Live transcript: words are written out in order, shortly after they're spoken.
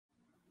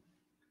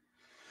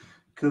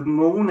Good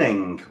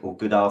morning or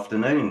good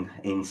afternoon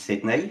in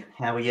Sydney.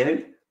 How are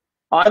you?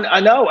 I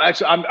know.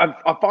 Actually,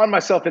 I find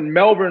myself in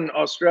Melbourne,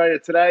 Australia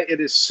today.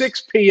 It is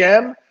 6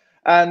 p.m.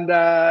 and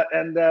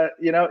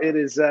it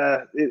is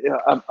a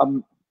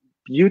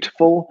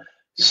beautiful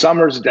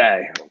summer's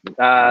day.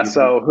 You,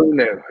 So who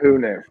knew? Who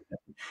knew?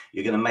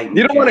 you're going to make me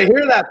You don't want to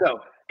jealous. hear that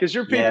though, because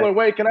your people Yeah, are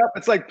waking up.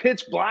 It's like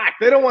pitch black.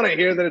 They don't want to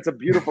hear that it's a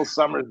beautiful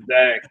summer's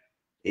day.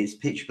 it's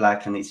pitch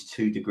black and it's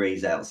 2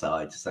 degrees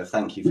outside. So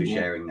thank you for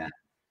sharing that.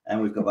 And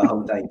we've got the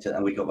whole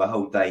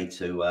day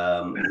to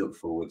look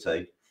forward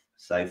to.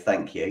 So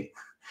thank you.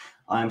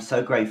 I'm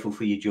so grateful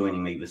for you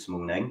joining me this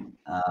morning.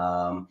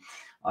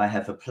 I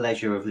have the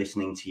pleasure of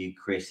listening to you,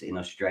 Chris, in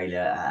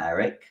Australia at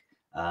Arec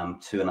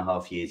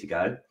 2.5 years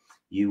ago.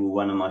 You were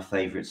one of my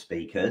favourite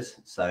speakers,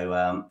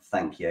 so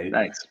thank you.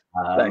 Thanks.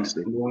 Thanks,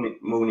 Steve.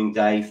 Morning,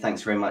 Dave.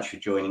 Thanks very much for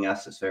joining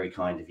us. That's very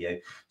kind of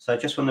you. So I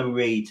just want to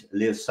read a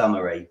little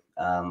summary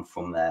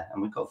from there, and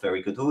we've got a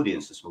very good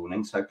audience this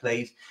morning. So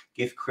please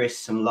give Chris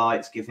some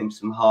lights, give him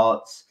some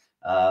hearts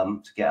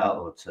to get up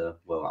or to.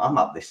 Well, I'm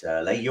up this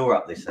early. You're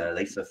up this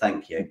early, so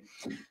thank you.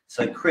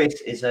 So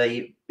Chris is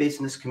a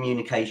business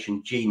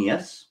communication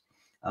genius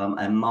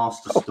and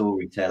master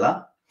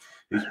storyteller,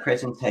 whose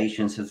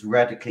presentations have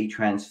radically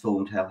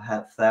transformed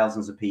how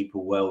thousands of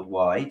people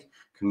worldwide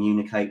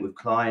communicate with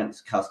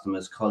clients,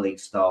 customers,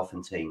 colleagues, staff,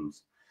 and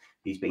teams.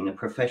 He's been a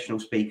professional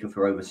speaker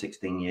for over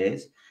 16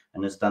 years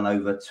and has done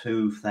over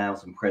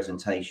 2,000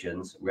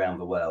 presentations around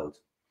the world.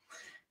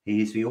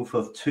 He is the author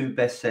of 2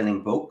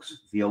 best-selling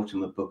books, The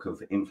Ultimate Book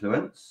of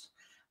Influence,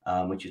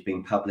 which has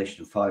been published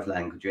in 5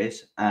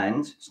 languages,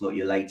 and it's not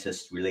your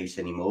latest release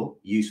anymore,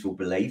 Useful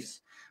Beliefs,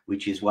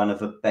 which is one of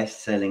the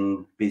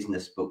best-selling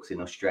business books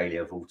in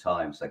Australia of all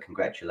time. So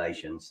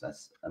congratulations.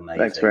 That's amazing.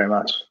 Thanks very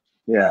much.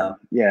 Yeah.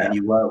 And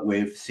you work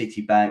with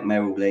Citibank,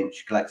 Merrill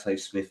Lynch,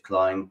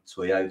 GlaxoSmithKline,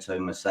 Toyota,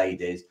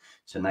 Mercedes,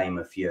 to name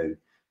a few.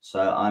 So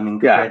I'm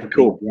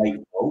incredibly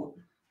grateful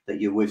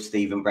that you're with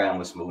Stephen Brown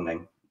this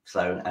morning.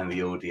 So, and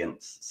the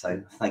audience.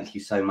 So thank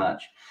you so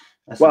much.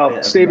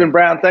 Well, Stephen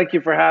Brown, thank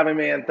you for having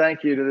me, and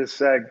thank you to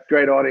this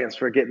great audience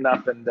for getting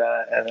up and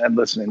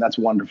listening. That's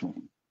wonderful.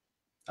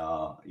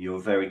 You're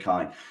very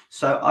kind.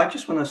 So I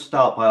just want to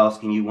start by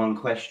asking you one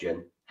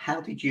question.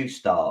 How did you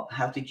start?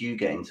 How did you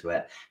get into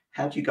it?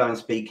 How did you go and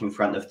speak in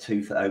front of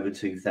over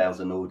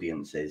 2,000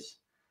 audiences?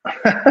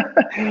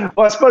 Well,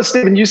 I suppose,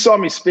 Stephen, you saw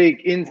me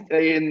speak at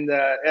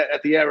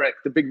the Arec,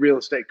 the big real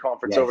estate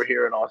conference over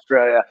here in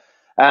Australia.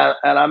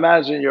 And I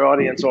imagine your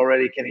audience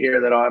already can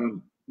hear that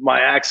my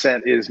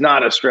accent is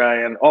not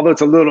Australian, although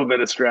it's a little bit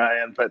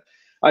Australian. But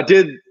I've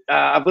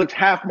lived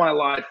half my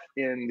life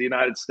in the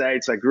United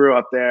States. I grew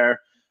up there.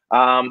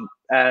 I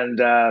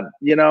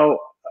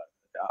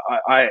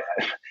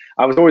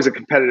was always a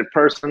competitive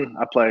person.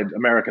 I played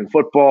American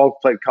football,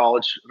 played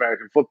college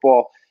American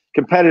football,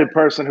 competitive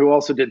person who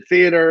also did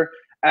theater.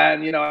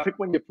 And, I think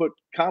when you put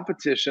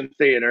competition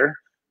theater,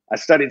 I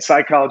studied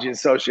psychology and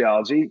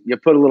sociology. You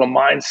put a little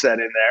mindset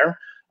in there.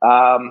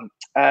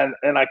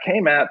 And I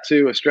came out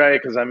to Australia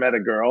because I met a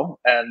girl,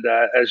 and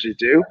as you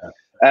do.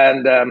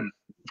 And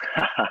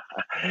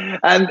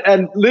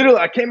and literally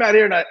I came out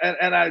here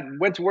and I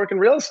went to work in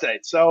real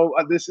estate. So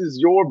this is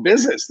your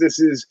business.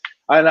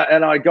 And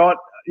I got,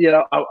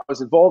 I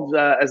was involved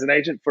as an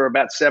agent for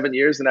about 7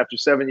 years. And after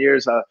 7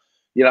 years, I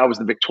was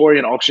the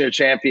Victorian auctioneer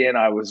champion.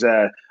 I was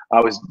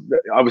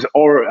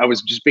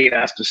just being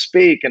asked to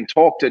speak and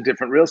talk to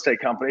different real estate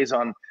companies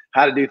on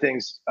how to do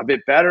things a bit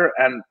better.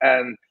 And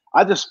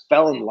I just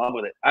fell in love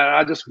with it.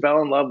 I just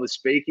fell in love with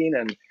speaking,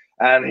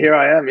 and here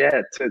I am,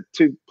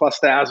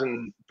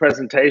 2,000+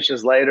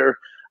 presentations later.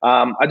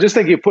 I just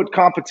think you put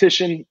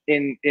competition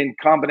in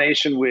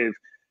combination with,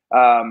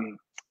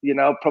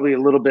 probably a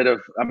little bit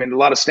of, a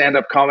lot of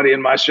stand-up comedy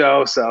in my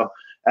show. So,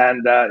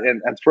 and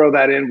throw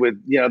that in with,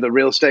 the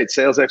real estate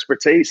sales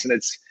expertise. And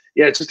it's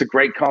just a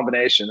great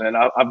combination. And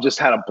I've just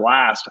had a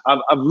blast.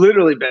 I've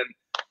literally been,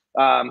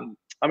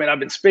 I've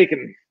been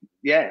speaking,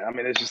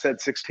 as you said,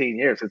 16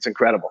 years. It's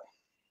incredible.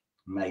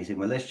 Amazing.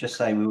 Well, let's just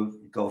say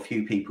we've got a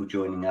few people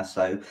joining us.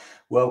 So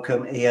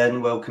welcome,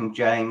 Ian. Welcome,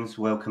 James.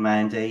 Welcome,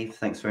 Andy.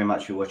 Thanks very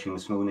much for watching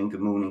this morning.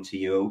 Good morning to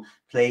you all.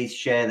 Please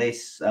share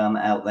this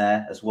out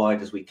there as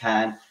wide as we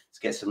can. Let's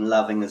get some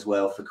loving as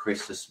well for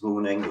Chris this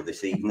morning or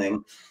this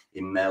evening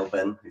in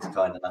Melbourne, who's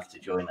kind enough to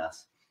join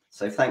us.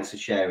 So thanks for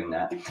sharing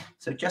that.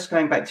 So just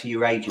going back to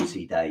your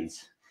agency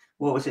days,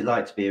 what was it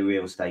like to be a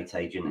real estate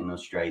agent in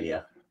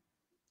Australia?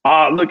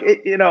 Look,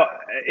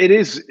 it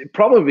is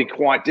probably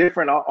quite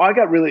different. I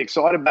got really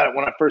excited about it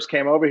when I first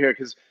came over here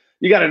because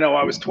you got to know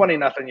I was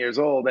 20-nothing years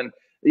old, and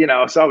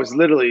so I was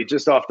literally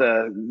just off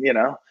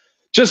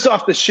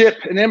the ship,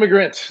 an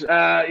immigrant. No,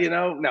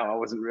 I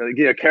wasn't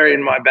really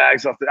carrying my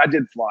bags off. I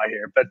did fly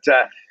here, but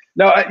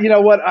no, you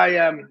know what?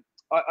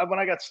 When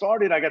I got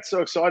started, I got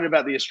so excited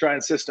about the Australian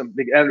system,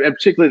 and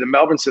particularly the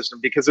Melbourne system,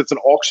 because it's an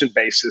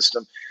auction-based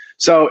system.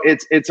 So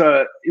it's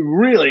a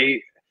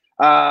really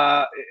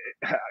uh,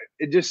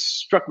 it just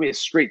struck me as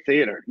street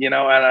theater, you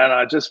know, and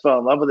I just fell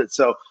in love with it.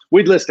 So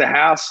we'd list a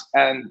house,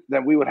 and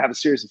then we would have a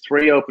series of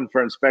 3 open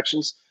for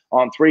inspections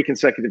on 3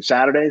 consecutive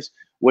Saturdays.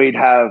 We'd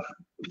have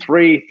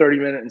 3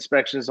 30-minute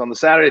inspections on the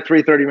Saturday,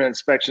 3 30-minute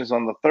inspections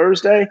on the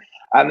Thursday,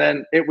 and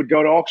then it would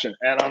go to auction.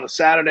 And on the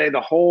Saturday,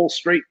 the whole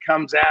street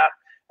comes out,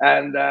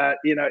 and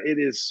you know, it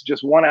is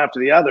just one after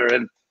the other.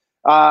 And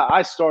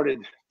I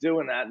started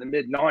doing that in the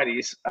mid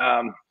 '90s.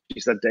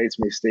 Geez, that dates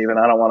me, Stephen.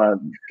 I don't want to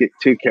get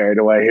too carried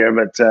away here,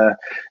 but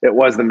it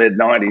was the mid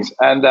 '90s,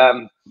 and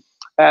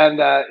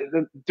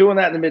doing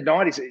that in the mid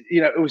 '90s,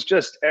 you know, it was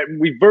just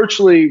we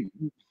virtually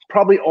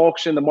probably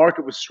auctioned. The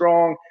market was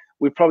strong.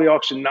 We probably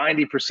auctioned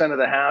 90% of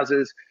the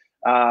houses,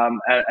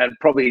 and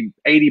probably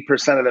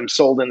 80% of them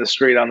sold in the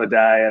street on the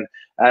day,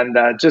 and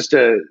just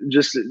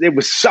it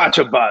was such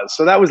a buzz.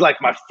 So that was like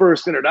my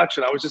first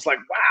introduction. I was just like,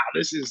 wow,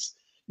 this is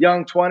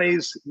young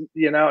 20s.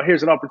 You know,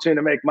 here's an opportunity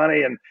to make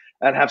money and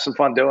have some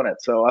fun doing it.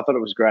 So I thought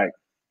it was great.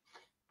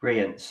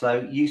 Brilliant.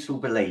 So useful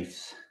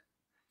beliefs.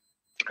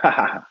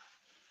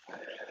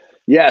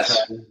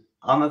 Yes. So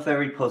I'm a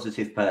very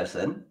positive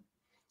person,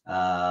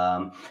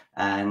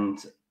 and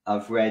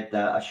I've read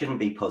that I shouldn't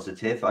be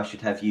positive. I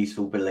should have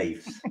useful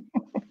beliefs.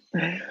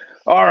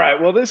 All right.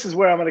 Well, this is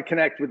where I'm going to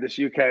connect with this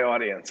UK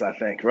audience, I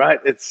think, right?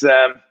 It's,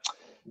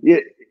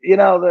 you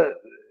know,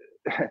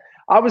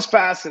 I was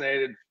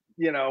fascinated,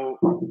 you know,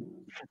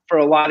 for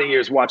a lot of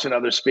years watching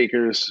other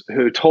speakers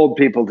who told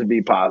people to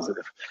be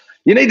positive.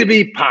 You need to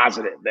be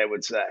positive, they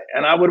would say.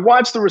 And I would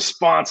watch the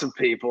response of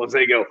people as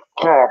they go,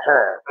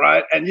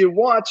 right? And you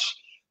watch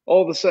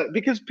all of a sudden,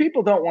 because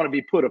people don't want to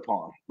be put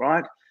upon,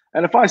 right?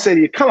 And if I say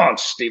to you, come on,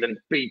 Stephen,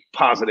 be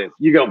positive,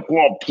 you go,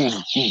 whoa,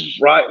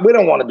 right? We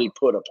don't want to be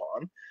put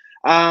upon.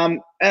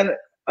 And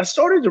I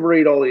started to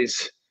read all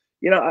these,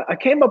 you know, I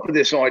came up with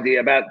this idea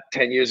about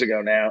 10 years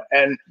ago now,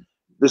 and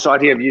this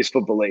idea of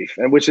useful belief,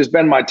 and which has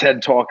been my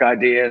TED Talk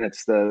idea, and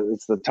it's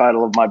the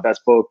title of my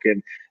best book,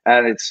 and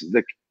it's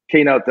the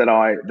keynote that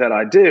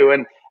I do.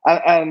 And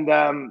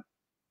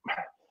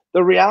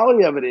the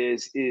reality of it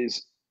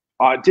is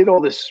I did all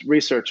this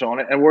research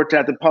on it and worked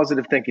out that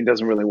positive thinking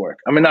doesn't really work.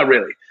 I mean, not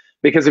really.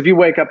 Because if you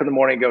wake up in the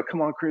morning and go,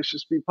 come on, Chris,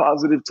 just be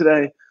positive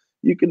today.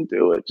 You can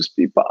do it. Just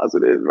be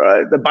positive,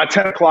 right? By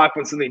 10 o'clock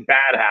when something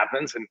bad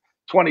happens, and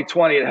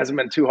 2020, it hasn't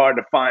been too hard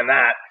to find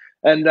that.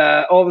 And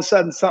all of a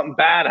sudden something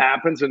bad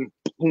happens, and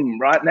boom,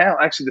 right now,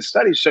 actually the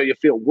studies show you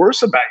feel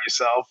worse about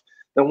yourself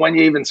than when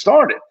you even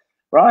started,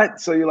 right?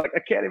 So you're like,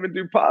 I can't even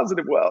do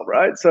positive well,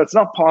 right? So it's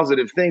not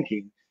positive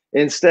thinking.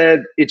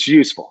 Instead, it's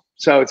useful.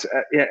 So it's,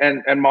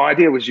 and my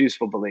idea was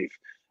useful belief,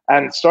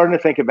 and starting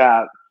to think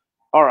about,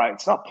 all right,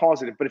 it's not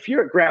positive, but if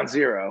you're at ground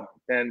zero,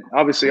 and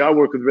obviously I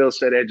work with real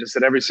estate agents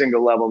at every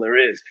single level there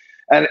is,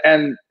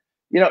 and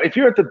you know, if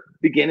you're at the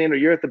beginning or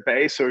you're at the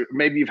base, or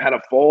maybe you've had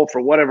a fall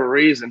for whatever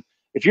reason,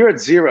 if you're at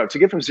 0, to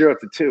get from 0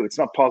 to 2, it's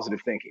not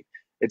positive thinking.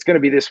 It's going to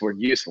be this word,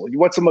 useful.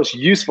 What's the most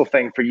useful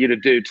thing for you to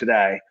do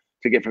today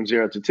to get from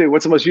 0 to 2?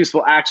 What's the most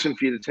useful action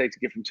for you to take to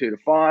get from 2 to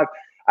 5?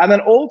 And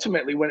then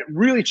ultimately, when it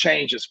really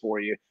changes for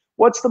you,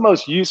 what's the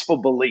most useful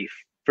belief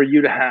for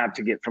you to have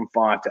to get from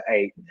 5 to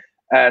 8?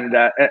 And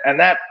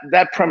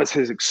that premise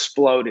has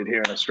exploded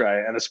here in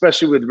Australia, and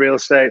especially with real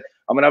estate.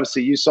 I mean,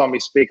 obviously, you saw me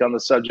speak on the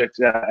subject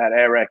at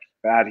Arec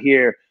out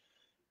here,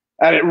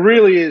 and it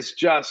really is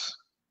just,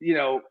 you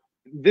know,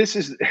 this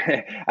is,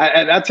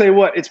 and I'll tell you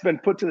what, it's been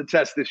put to the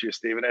test this year,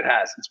 Stephen. It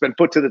has. It's been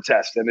put to the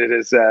test, and it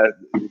has,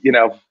 you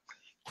know,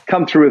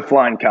 come through with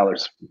flying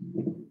colors.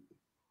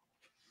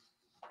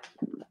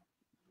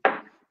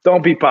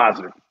 Don't be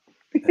positive.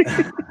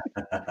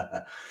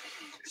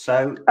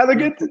 So, and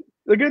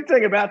the good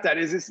thing about that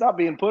is it's not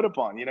being put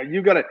upon. You know,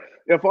 you got to,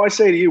 if I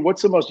say to you,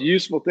 what's the most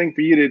useful thing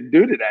for you to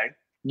do today?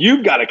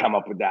 You've got to come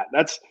up with that.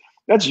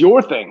 That's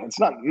your thing. It's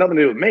not nothing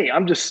to do with me.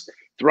 I'm just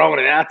throwing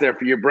it out there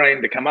for your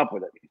brain to come up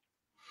with it.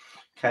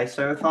 Okay,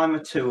 so if I'm a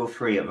 2 or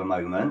 3 at the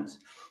moment,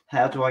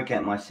 how do I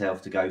get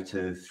myself to go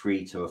to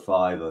 3 to a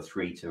 5 or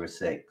 3 to a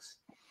 6?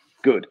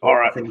 Good. All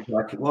right.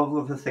 What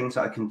are the things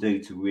I can do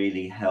to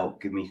really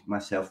help give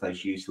myself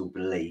those useful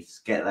beliefs,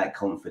 get that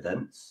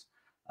confidence,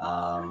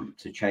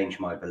 to change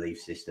my belief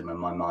system and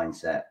my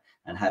mindset,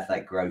 and have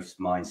that growth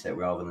mindset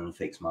rather than a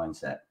fixed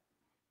mindset?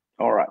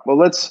 All right. Well,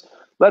 let's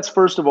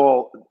first of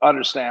all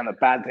understand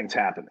that bad things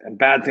happen, and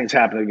bad things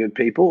happen to good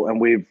people,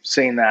 and we've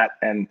seen that.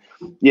 And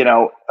you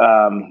know,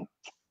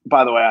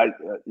 by the way, I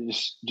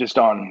just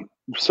on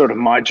sort of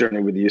my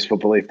journey with useful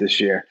belief this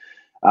year.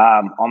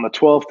 On the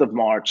 12th of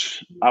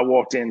March, I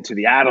walked into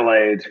the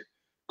Adelaide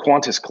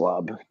Qantas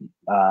Club.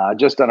 I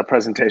just done a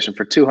presentation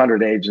for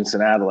 200 agents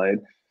in Adelaide.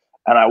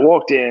 And I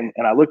walked in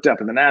and I looked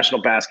up, and the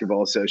National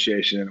Basketball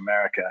Association in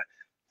America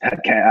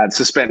had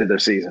suspended their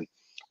season.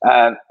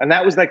 And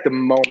that was like the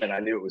moment I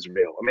knew it was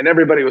real. I mean,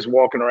 everybody was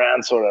walking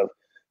around sort of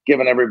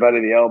giving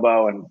everybody the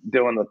elbow and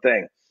doing the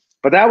thing.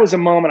 But that was a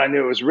moment I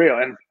knew it was real.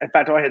 And in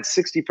fact, I had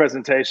 60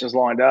 presentations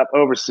lined up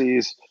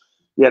overseas,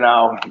 you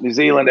know, New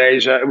Zealand,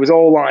 Asia. It was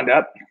all lined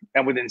up.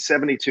 And within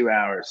 72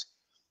 hours,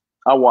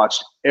 I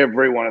watched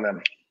every one of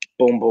them.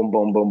 Boom, boom,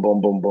 boom, boom, boom,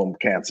 boom, boom,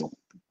 cancel.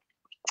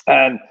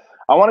 And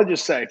I want to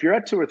just say, if you're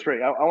at 2 or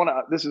 3, I want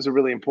to, this is a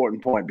really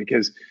important point,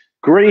 because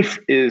grief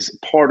is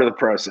part of the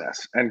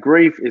process, and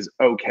grief is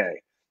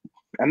okay.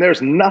 And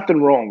there's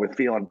nothing wrong with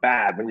feeling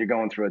bad when you're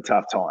going through a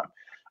tough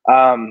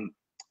time.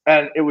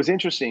 And it was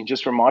interesting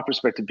just from my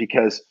perspective,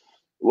 because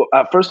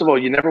first of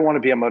all, you never want to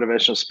be a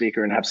motivational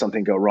speaker and have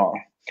something go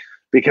wrong,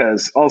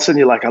 because all of a sudden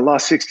you're like, I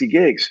lost 60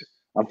 gigs.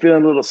 I'm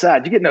feeling a little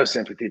sad. You get no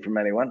sympathy from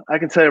anyone. I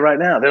can tell you right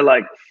now. They're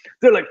like,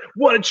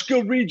 why don't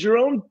you go read your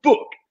own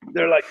book?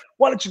 They're like,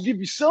 why don't you give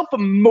yourself a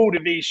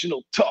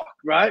motivational talk,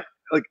 right?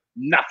 Like,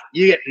 nothing.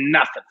 You get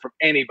nothing from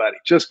anybody,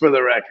 just for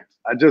the record.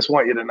 I just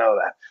want you to know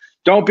that.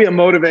 Don't be a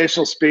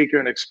motivational speaker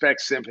and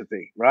expect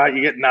sympathy, right?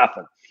 You get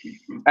nothing.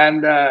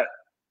 And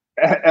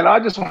I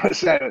just want to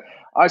say that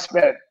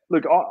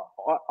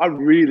I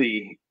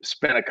really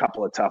spent a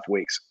couple of tough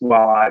weeks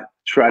while I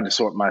tried to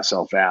sort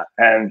myself out.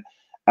 And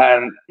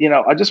you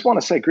know, I just want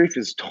to say grief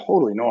is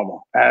totally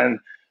normal. And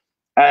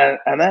then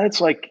it's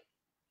like,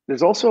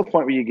 there's also a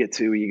point where you get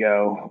to, where you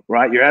go,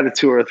 right, you're at a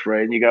 2 or a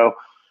 3 and you go,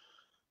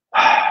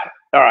 all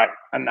right,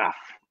 enough.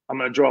 I'm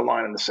going to draw a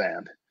line in the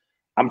sand.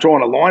 I'm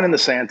drawing a line in the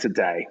sand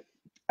today,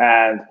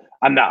 and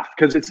enough,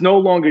 because it's no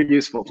longer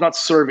useful. It's not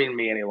serving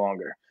me any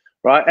longer,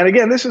 right? And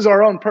again, this is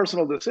our own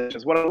personal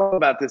decisions. What I love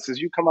about this is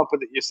you come up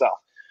with it yourself.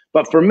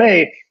 But for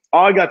me,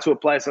 I got to a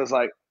place I was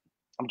like,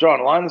 I'm drawing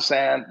a line in the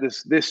sand.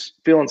 This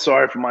feeling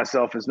sorry for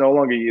myself is no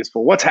longer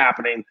useful. What's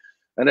happening?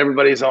 And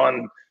everybody's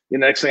on. The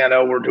next thing I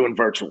know, we're doing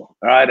virtual,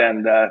 all right?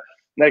 And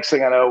next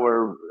thing I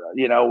know,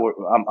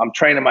 I'm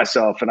training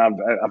myself, and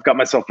I've got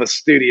myself a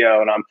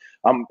studio, and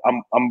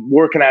I'm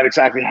working out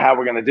exactly how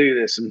we're going to do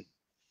this.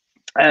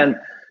 And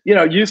you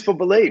know, useful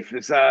belief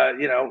is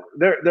you know,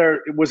 there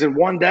it was in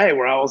one day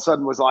where I all of a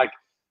sudden was like,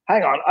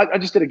 hang on, I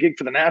just did a gig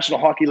for the National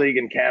Hockey League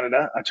in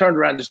Canada. I turned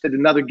around and just did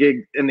another gig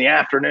in the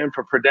afternoon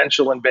for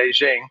Prudential in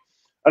Beijing,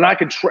 and I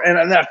could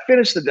and then I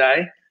finished the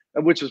day,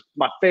 which was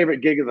my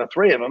favorite gig of the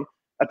 3 of them,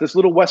 at this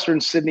little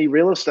Western Sydney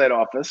real estate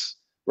office,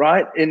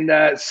 right? In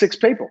 6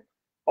 people,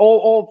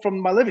 all from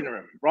my living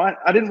room, right?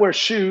 I didn't wear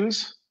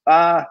shoes,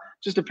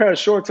 just a pair of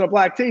shorts and a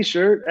black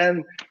t-shirt.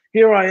 And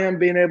here I am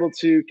being able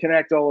to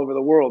connect all over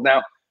the world.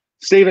 Now,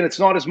 Stephen, it's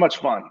not as much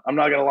fun. I'm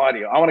not going to lie to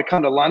you. I want to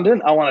come to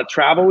London. I want to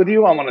travel with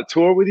you. I want to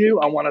tour with you.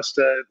 I want us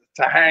to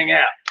hang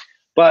out.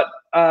 But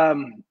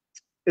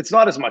it's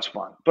not as much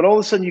fun. But all of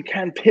a sudden you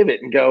can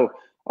pivot and go,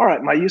 all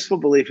right, my useful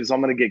belief is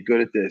I'm going to get good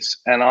at this,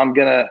 and I'm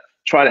going to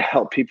try to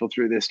help people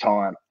through this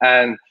time.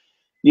 And,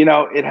 you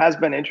know, it has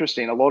been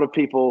interesting. A lot of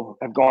people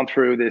have gone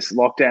through this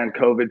lockdown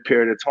COVID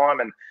period of time,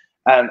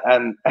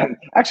 and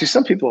actually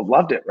some people have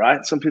loved it,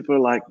 right? Some people are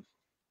like,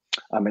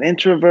 I'm an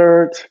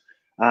introvert.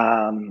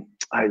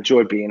 I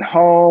enjoy being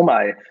home.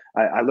 I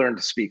learned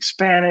to speak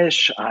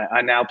Spanish.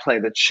 I now play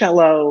the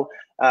cello.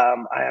 I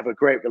have a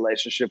great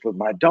relationship with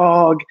my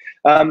dog.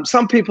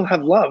 Some people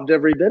have loved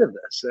every bit of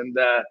this,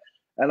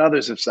 and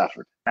others have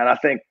suffered. And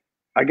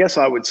I guess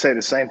I would say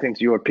the same thing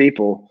to your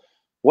people.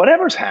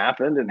 Whatever's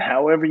happened and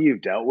however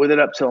you've dealt with it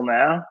up till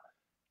now,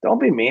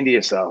 don't be mean to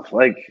yourself.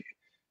 Like,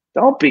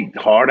 don't be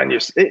hard on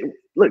yourself.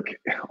 Look,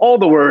 all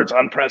the words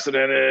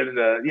unprecedented,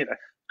 you know,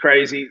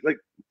 crazy, like,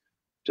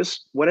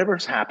 just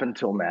whatever's happened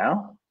till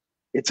now,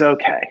 it's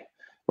okay,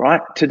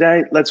 right?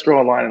 Today, let's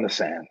draw a line in the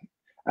sand,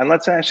 and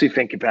let's actually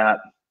think about,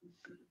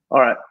 all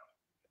right,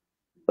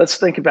 let's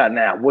think about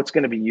now, what's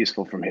going to be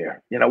useful from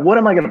here? You know, what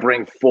am I going to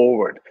bring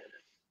forward?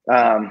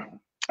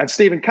 And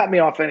Stephen, cut me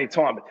off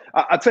anytime. But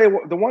I'll tell you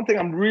what, the one thing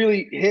I'm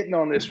really hitting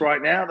on this right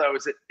now, though,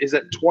 is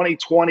that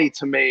 2020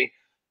 to me,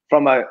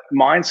 from a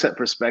mindset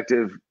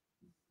perspective,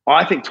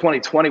 I think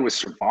 2020 was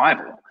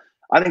survival.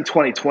 I think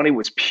 2020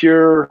 was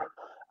pure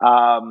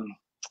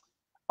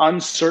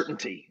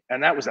uncertainty.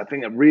 And that was the thing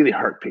that really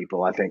hurt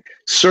people, I think.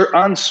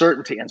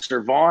 Uncertainty and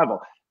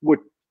survival.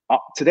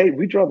 Today,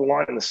 we draw the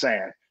line in the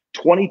sand.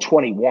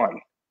 2021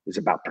 is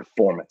about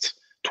performance.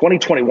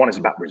 2021 is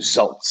about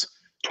results.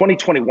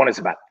 2021 is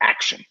about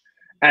action.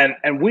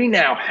 And we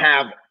now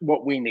have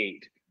what we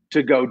need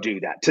to go do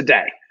that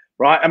today,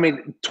 right? I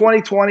mean,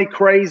 2020,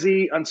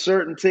 crazy,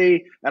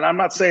 uncertainty. And I'm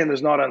not saying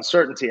there's not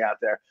uncertainty out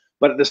there,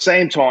 but at the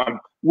same time,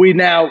 we've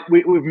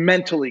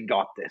mentally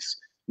got this.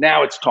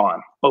 Now it's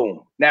time.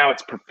 Boom. Now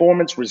it's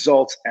performance,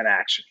 results, and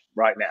action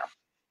right now.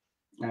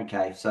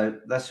 Okay, so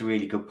that's a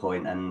really good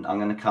point, and I'm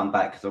going to come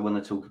back because I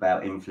want to talk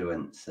about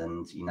influence,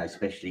 and you know,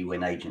 especially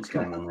when agents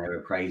going on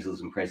their appraisals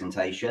and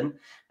presentation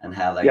and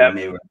how they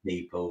mirror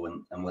people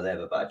and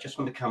whatever. But I just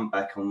want to come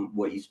back on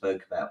what you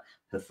spoke about: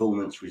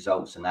 performance,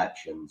 results, and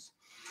actions.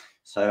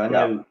 So I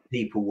know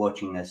people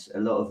watching this, a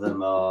lot of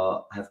them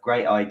have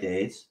great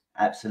ideas,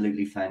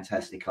 absolutely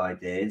fantastic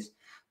ideas,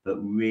 but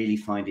really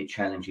find it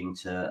challenging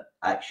to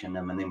action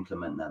them and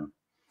implement them.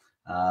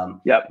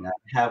 Now,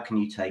 how can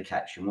you take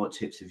action? What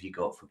tips have you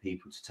got for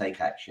people to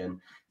take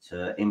action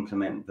to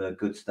implement the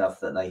good stuff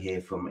that they hear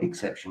from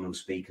exceptional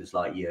speakers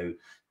like you,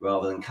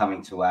 rather than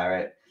coming to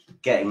Arec,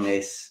 getting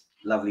this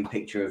lovely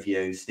picture of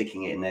you,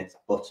 sticking it in their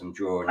bottom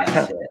drawer, and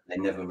that's it? They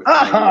never.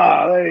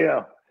 There you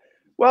go.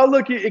 Well,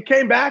 look, it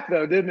came back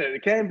though, didn't it?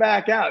 It came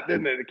back out,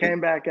 didn't it? It came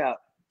back out.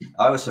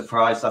 I was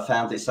surprised I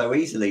found it so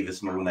easily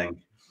this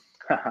morning.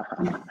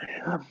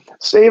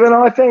 Stephen,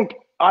 I think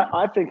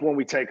when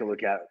we take a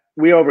look at it,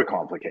 we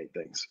overcomplicate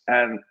things.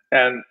 And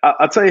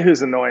I'll tell you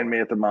who's annoying me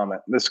at the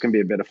moment. This can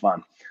be a bit of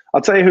fun.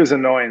 I'll tell you who's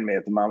annoying me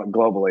at the moment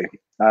globally.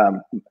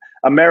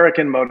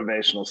 American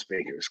motivational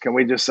speakers. Can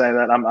we just say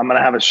that? I'm going to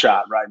have a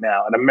shot right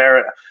now. I'm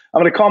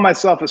going to call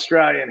myself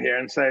Australian here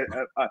and say,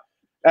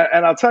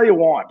 and I'll tell you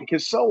why.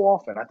 Because so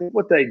often, I think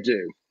what they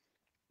do,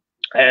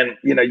 and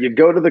you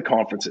go to the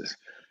conferences,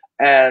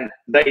 and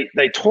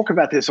they talk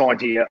about this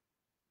idea,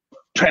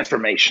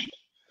 transformation.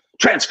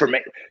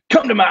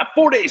 Come to my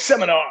 4-day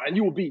seminar and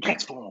you will be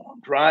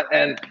transformed, right?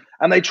 And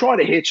they try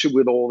to hit you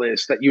with all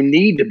this that you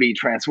need to be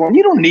transformed.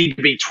 You don't need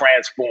to be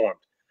transformed.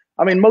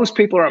 I mean, most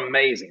people are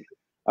amazing.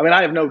 I mean,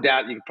 I have no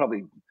doubt you could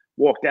probably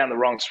walk down the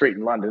wrong street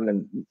in London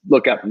and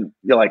look up and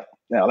you're like,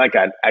 no, that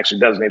guy actually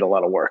does need a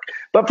lot of work.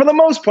 But for the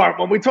most part,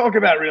 when we talk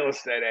about real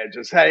estate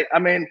agents, hey, I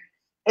mean,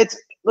 it's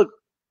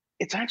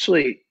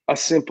actually a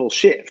simple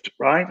shift,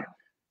 right?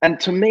 And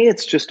to me,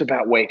 it's just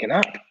about waking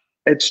up.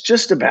 It's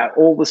just about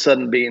all of a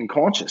sudden being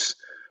conscious.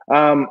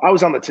 I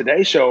was on the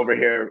Today Show over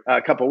here a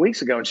couple of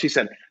weeks ago, and she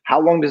said, how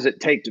long does it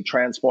take to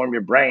transform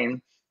your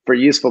brain for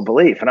useful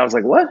belief? And I was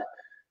like, what?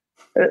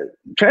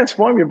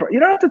 Transform your brain? You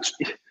don't have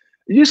to,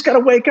 you just got to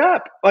wake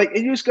up. Like,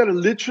 you just got to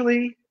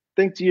literally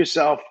think to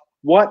yourself,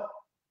 what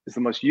is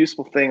the most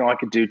useful thing I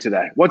could do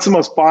today? What's the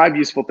most 5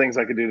 useful things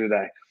I could do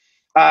today?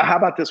 How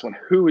about this one?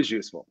 Who is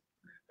useful?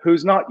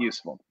 Who's not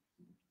useful?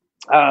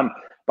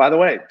 By the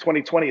way,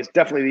 2020 is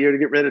definitely the year to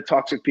get rid of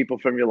toxic people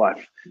from your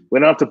life. We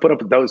don't have to put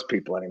up with those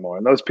people anymore.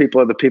 And those people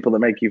are the people that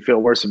make you feel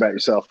worse about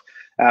yourself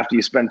after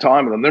you spend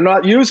time with them. They're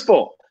not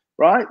useful,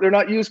 right? They're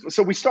not useful.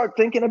 So we start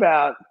thinking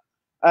about,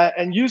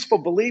 and useful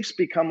beliefs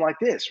become like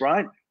this,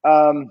 right?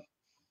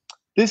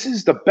 This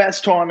is the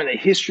best time in the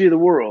history of the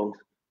world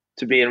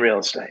to be in real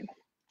estate.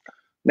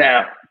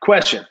 Now,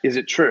 question, is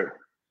it true?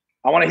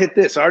 I want to hit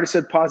this. I already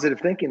said positive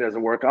thinking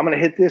doesn't work. I'm going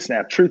to hit this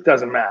now. Truth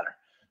doesn't matter.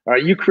 All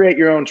right, you create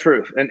your own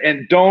truth,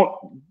 and don't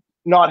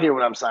not hear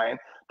what I'm saying.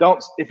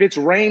 Don't, if it's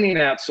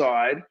raining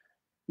outside,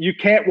 you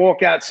can't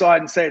walk outside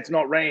and say it's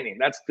not raining.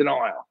 That's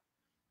denial.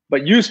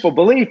 But useful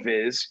belief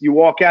is you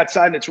walk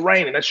outside and it's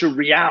raining. That's your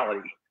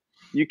reality.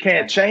 You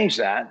can't change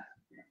that.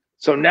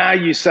 So now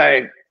you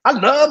say, I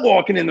love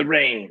walking in the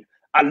rain.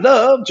 I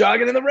love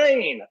jogging in the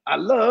rain. I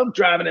love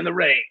driving in the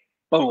rain.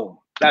 Boom.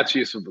 That's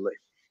useful belief.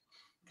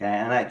 Okay,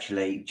 and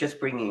actually, just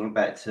bringing it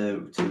back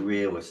to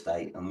real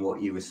estate and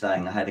what you were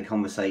saying, I had a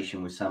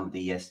conversation with somebody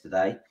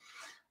yesterday,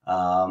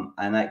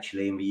 and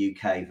actually in the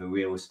UK, the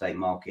real estate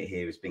market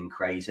here has been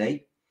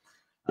crazy.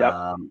 Yep.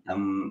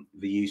 And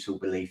the useful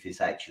belief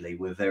is actually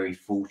we're very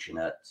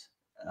fortunate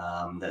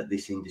that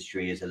this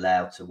industry is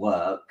allowed to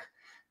work,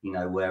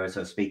 whereas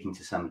I was speaking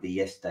to somebody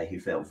yesterday who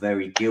felt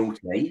very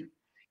guilty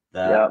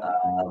that,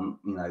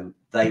 yep.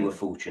 They were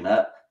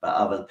fortunate, but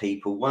other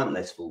people weren't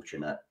less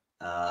fortunate.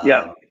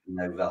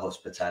 The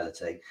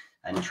hospitality,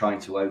 and trying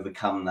to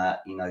overcome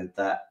that,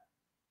 that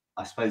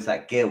I suppose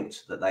that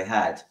guilt that they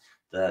had,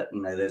 that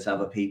there's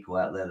other people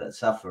out there that are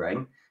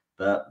suffering,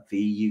 but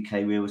the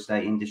UK real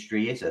estate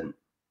industry isn't.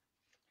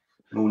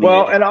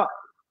 Well, and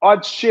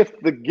I'd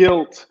shift the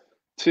guilt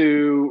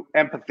to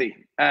empathy,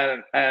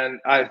 and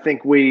I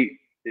think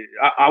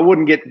I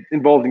wouldn't get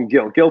involved in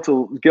guilt. Guilt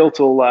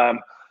will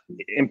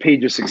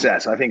impede your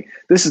success. I think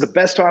this is the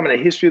best time in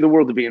the history of the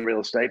world to be in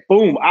real estate.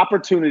 Boom,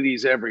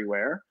 opportunities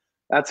everywhere.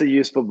 That's a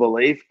useful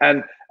belief.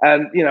 And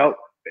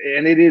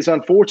it is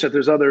unfortunate.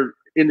 There's other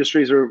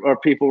industries or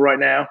people right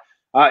now,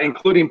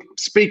 including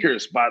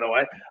speakers, by the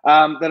way,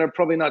 that are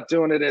probably not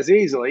doing it as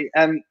easily.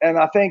 And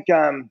I think,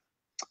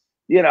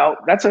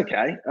 that's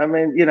okay. I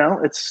mean,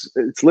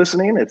 it's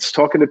listening, it's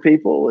talking to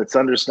people, it's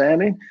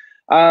understanding.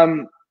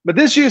 But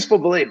this useful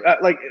belief,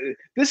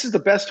 this is the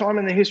best time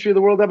in the history of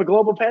the world to have a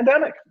global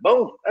pandemic.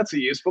 Boom, that's a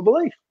useful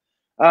belief.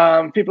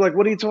 People are like,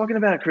 what are you talking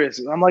about, Chris?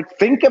 I'm like,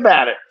 think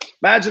about it.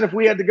 Imagine if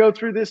we had to go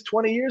through this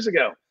 20 years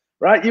ago,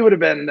 right? You would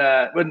have been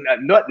no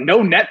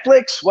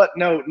Netflix,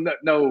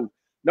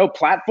 no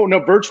platform, no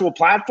virtual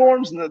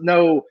platforms,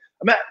 no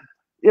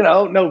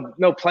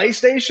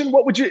PlayStation.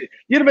 What would you'd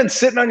have been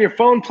sitting on your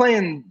phone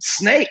playing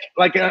Snake,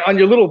 like on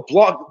your little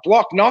block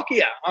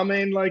Nokia. I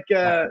mean, like,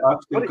 I've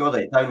still got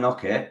it. Don't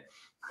knock it.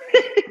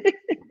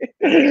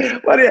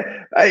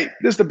 Hey,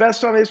 this is the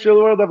best time in the history of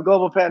the world to have a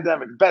global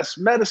pandemic. Best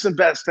medicine,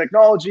 best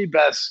technology,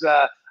 best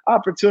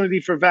opportunity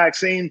for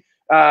vaccine,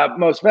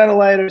 most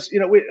ventilators.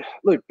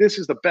 Look, this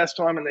is the best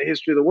time in the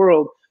history of the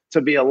world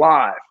to be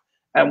alive.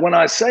 And when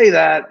I say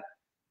that,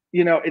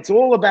 it's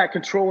all about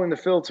controlling the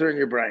filter in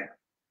your brain.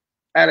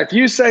 And if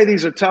you say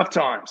these are tough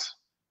times,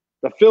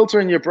 the filter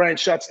in your brain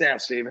shuts down,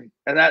 Stephen.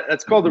 And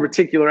that's called the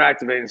reticular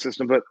activating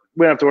system, but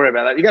we don't have to worry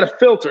about that. You got a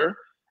filter,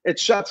 it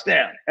shuts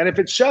down. And if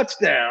it shuts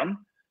down,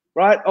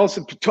 right?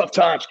 Also, tough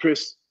times,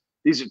 Chris.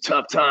 These are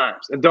tough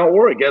times. And don't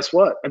worry, guess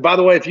what? And by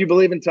the way, if you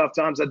believe in tough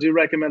times, I do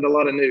recommend a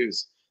lot of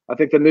news. I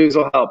think the news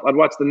will help. I'd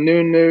watch the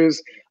noon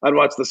news. I'd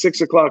watch the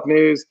 6 o'clock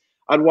news.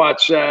 I'd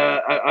watch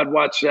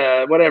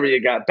whatever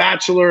you got,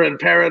 Bachelor in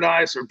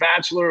Paradise or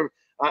Bachelor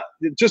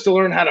just to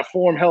learn how to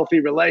form healthy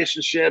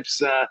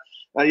relationships.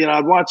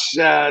 I'd watch,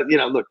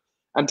 look,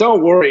 and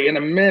don't worry, in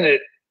a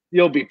minute,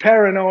 you'll be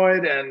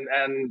paranoid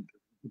and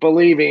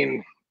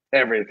believing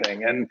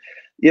everything. And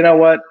you know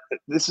what?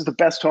 This is the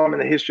best time in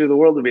the history of the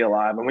world to be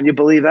alive. And when you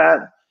believe that,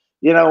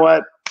 you know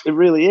what? It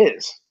really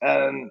is.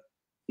 And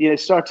you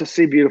start to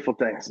see beautiful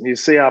things and you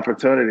see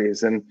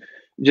opportunities. And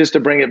just to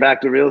bring it back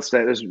to real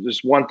estate,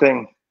 there's one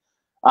thing.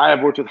 I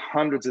have worked with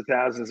hundreds of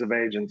thousands of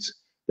agents.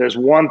 There's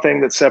one thing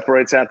that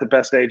separates out the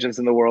best agents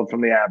in the world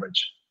from the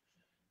average.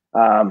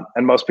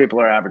 And most people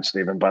are average,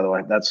 Stephen, by the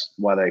way. That's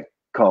why they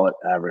call it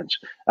average.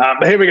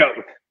 But here we go.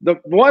 The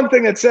one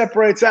thing that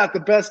separates out the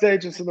best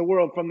agents in the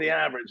world from the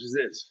average is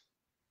this.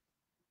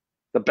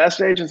 The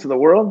best agents in the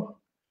world,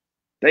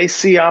 they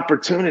see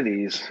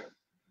opportunities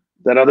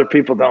that other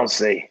people don't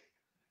see.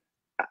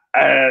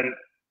 And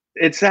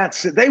it's that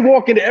they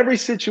walk into every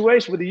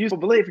situation with a useful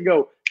belief and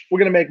go, we're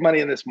going to make money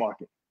in this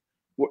market.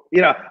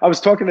 I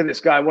was talking to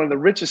this guy, one of the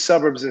richest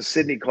suburbs in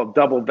Sydney called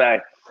Double Bay.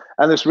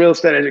 And this real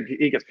estate agent,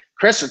 he goes,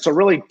 Chris, it's a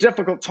really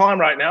difficult time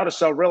right now to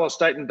sell real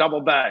estate in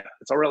Double Bay.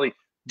 It's a really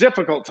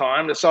difficult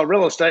time to sell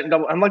real estate in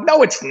Double. I'm like,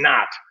 no, it's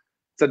not.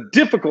 It's a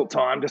difficult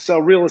time to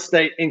sell real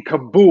estate in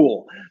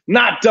Kabul,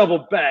 not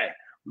Double Bay.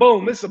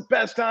 Boom, this is the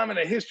best time in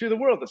the history of the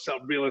world to sell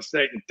real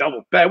estate in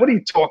Double Bay. What are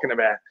you talking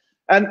about?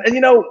 And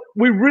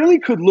we really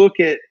could look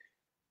at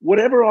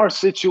whatever our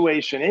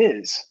situation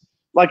is.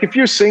 Like if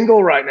you're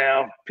single right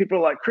now, people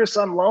are like, Chris,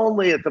 I'm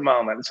lonely at the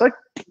moment. It's like,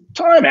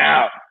 time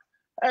out.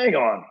 Hang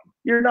on.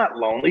 You're not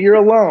lonely. You're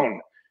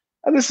alone.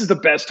 And this is the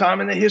best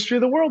time in the history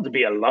of the world to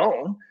be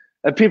alone.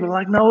 And people are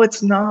like, no,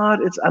 it's not.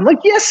 I'm like,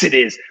 yes, it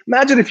is.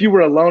 Imagine if you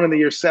were alone in the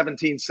year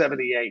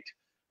 1778,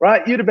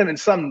 right? You'd have been in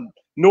some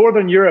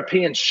Northern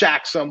European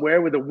shack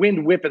somewhere with the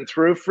wind whipping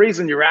through,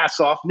 freezing your ass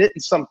off,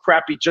 knitting some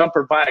crappy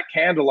jumper by a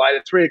candlelight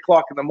at 3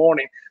 o'clock in the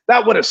morning.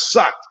 That would have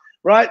sucked,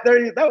 right?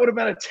 That would have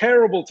been a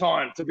terrible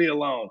time to be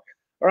alone,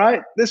 all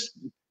right? This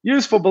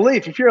useful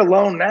belief, if you're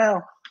alone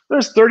now,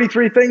 there's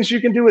 33 things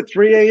you can do at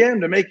 3 a.m.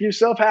 to make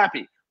yourself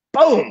happy.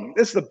 Boom.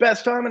 This is the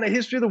best time in the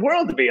history of the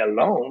world to be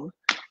alone,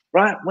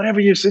 right? Whatever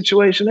your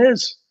situation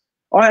is.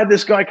 I had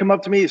this guy come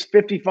up to me. He's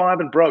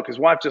 55 and broke. His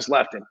wife just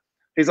left him.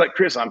 He's like,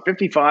 Chris, I'm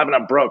 55 and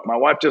I'm broke. My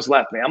wife just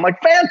left me. I'm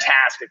like,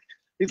 fantastic.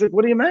 He's like,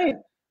 what do you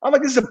mean? I'm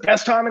like, this is the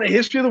best time in the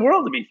history of the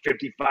world to be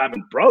 55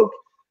 and broke.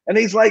 And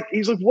he's like,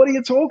 what are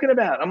you talking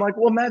about? I'm like,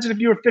 well, imagine if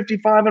you were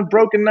 55 and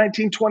broke in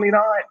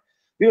 1929.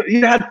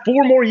 You had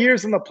 4 more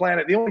years on the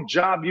planet. The only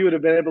job you would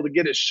have been able to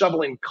get is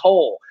shoveling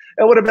coal.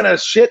 It would have been a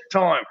shit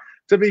time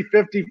to be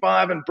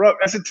 55 and broke.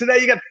 I said, today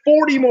you got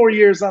 40 more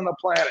years on the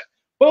planet.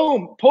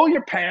 Boom, pull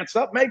your pants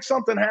up, make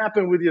something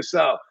happen with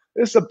yourself.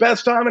 This is the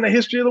best time in the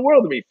history of the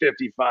world to be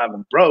 55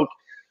 and broke.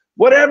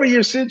 Whatever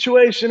your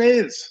situation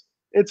is,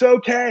 it's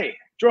okay.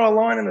 Draw a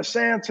line in the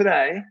sand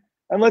today,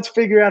 and let's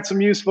figure out some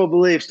useful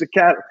beliefs to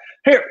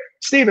Here,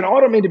 Stephen, I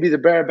don't mean to be the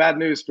bearer of bad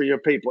news for your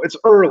people. It's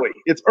early.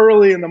 It's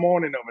early in the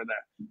morning over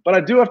there. But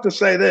I do have to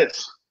say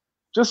this,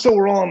 just so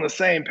we're all on the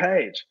same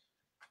page.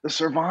 The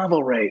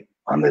survival rate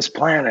on this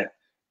planet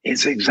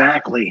is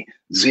exactly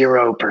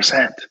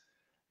 0%.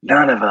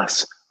 None of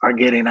us are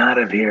getting out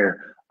of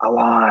here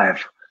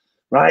alive,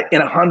 right? In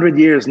 100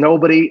 years,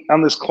 nobody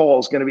on this call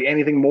is going to be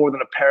anything more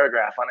than a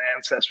paragraph on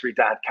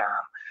Ancestry.com.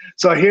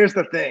 So here's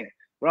the thing,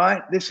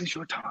 right? This is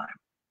your time.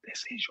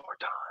 This is your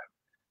time.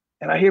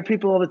 And I hear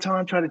people all the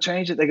time try to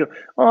change it. They go,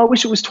 oh, I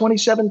wish it was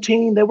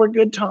 2017. There were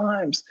good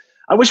times.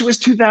 I wish it was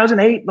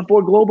 2008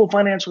 before global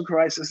financial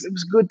crisis. It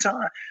was a good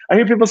time. I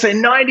hear people say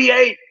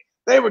 98.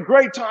 They were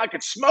great time. I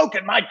could smoke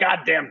at my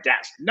goddamn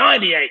desk.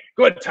 98,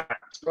 good times,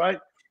 right?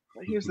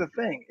 But here's the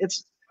thing.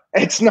 It's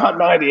not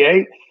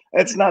 98.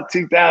 It's not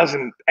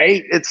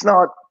 2008. It's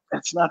not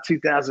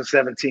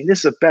 2017. This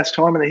is the best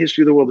time in the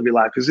history of the world to be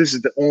alive because this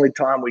is the only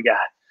time we got.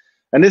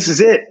 And this is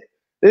it.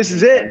 This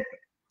is it.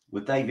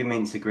 Well, David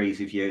Mintz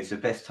agrees with you. It's the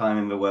best time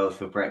in the world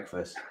for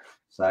breakfast.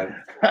 So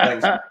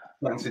thanks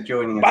for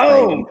joining us,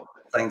 David.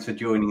 Thanks for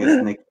joining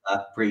us, Nick.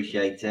 I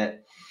appreciate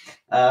it.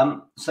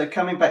 So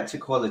coming back to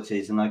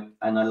qualities, and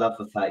I love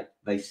the fact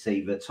they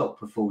see the top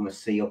performers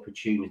see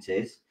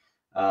opportunities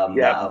that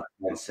others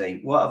don't see.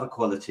 What other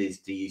qualities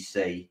do you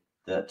see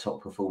that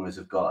top performers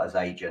have got as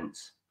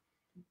agents?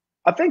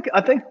 I think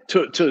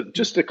to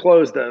just to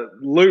close the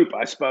loop,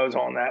 I suppose,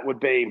 on that would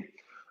be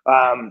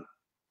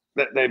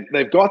that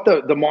they've got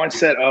the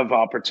mindset of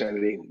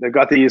opportunity. They've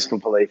got the useful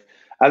belief.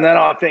 And then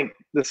I think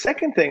the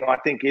second thing I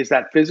think is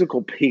that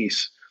physical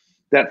piece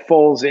that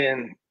falls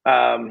in,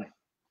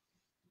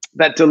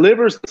 that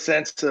delivers the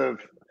sense of,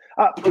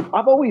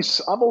 I've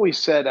always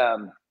said,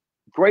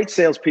 great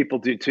salespeople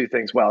do 2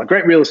 things well.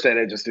 Great real estate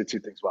agents do 2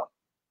 things well.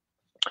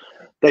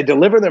 They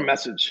deliver their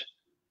message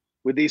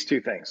with these 2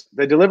 things.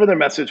 They deliver their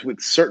message with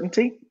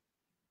certainty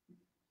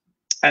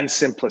and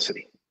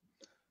simplicity.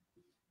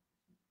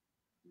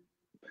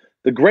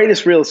 The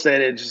greatest real estate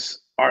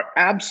agents are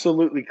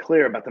absolutely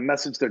clear about the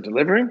message they're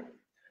delivering,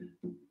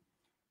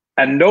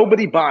 and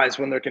nobody buys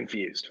when they're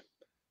confused.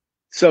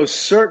 So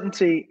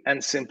certainty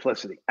and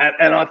simplicity.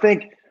 And I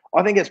think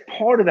I think as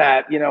part of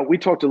that, we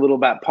talked a little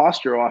about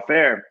posture off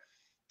air,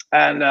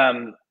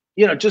 and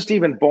just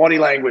even body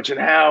language and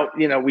how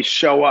we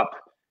show up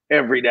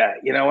every day.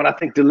 And I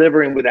think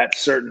delivering with that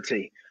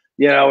certainty,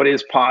 it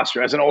is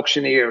posture. As an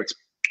auctioneer, it's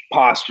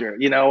posture.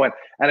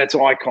 And it's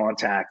eye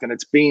contact, and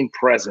it's being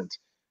present.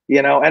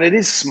 And it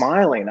is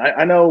smiling.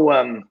 I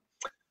know.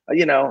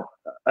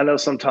 I know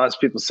sometimes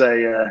people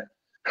say,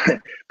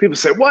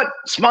 what?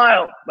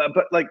 Smile.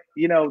 But like,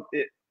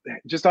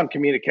 just on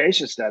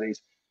communication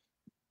studies,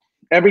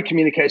 every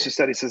communication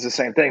study says the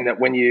same thing, that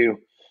when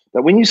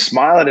you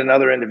smile at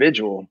another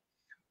individual,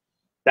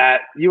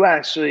 that you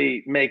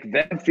actually make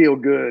them feel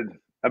good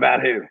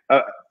about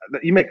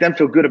you make them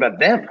feel good about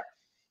them.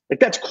 Like,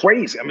 that's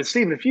crazy. I mean,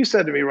 Stephen, if you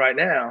said to me right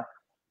now,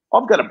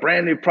 I've got a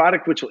brand new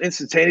product which will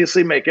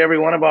instantaneously make every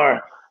one of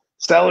our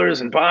sellers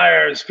and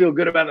buyers feel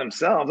good about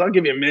themselves, I'll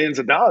give you millions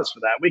of dollars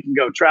for that. We can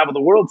go travel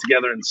the world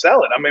together and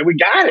sell it. I mean, we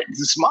got it.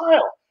 It's a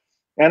smile.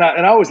 And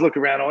I always look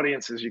around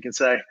audiences. You can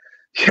say,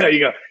 you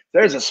go,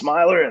 there's a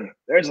smiler and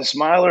there's a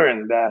smiler.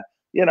 And,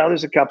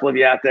 there's a couple of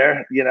you out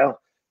there, you're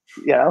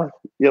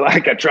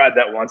like, I tried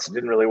that once. It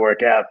didn't really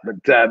work out, but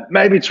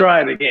maybe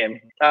try it again.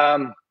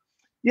 And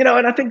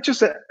I think just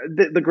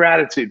the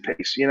gratitude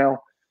piece,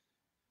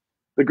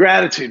 the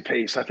gratitude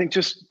piece, I think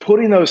just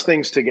putting those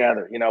things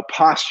together,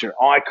 posture,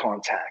 eye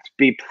contact,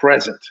 be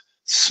present,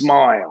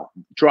 smile,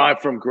 drive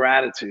from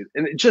gratitude.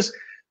 And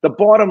the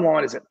bottom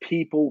line is that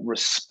people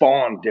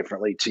respond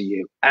differently to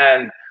you.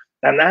 And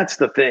that's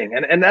the thing.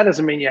 And that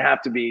doesn't mean you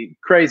have to be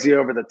crazy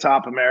over the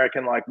top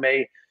American like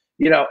me,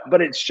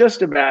 but it's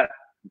just about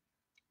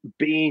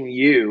being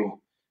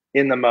you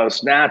in the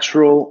most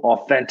natural,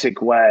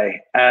 authentic way.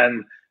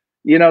 And,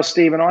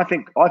 Stephen, I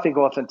think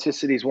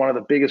authenticity is one of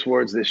the biggest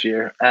words this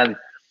year. And,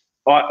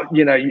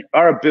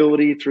 our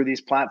ability through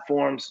these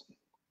platforms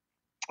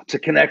to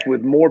connect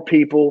with more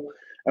people,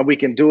 and we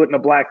can do it in a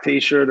black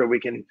t-shirt, or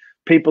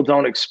people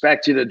don't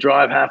expect you to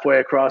drive halfway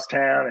across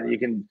town, and you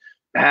can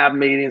have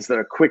meetings that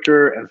are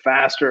quicker and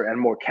faster and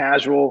more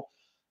casual.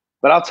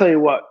 But I'll tell you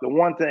what, the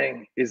one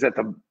thing is that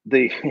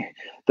the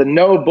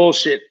no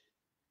bullshit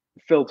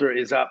filter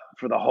is up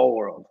for the whole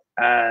world.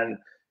 And,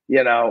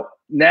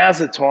 now's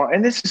the time.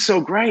 And this is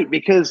so great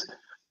because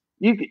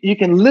you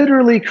can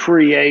literally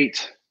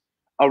create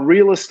a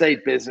real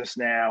estate business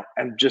now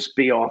and just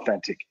be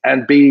authentic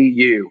and be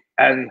you.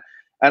 And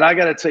I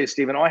got to tell you,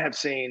 Stephen, I have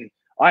seen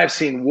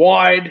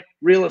wide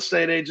real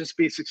estate agents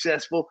be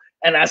successful,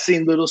 and I've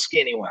seen little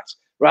skinny ones,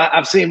 right?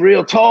 I've seen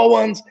real tall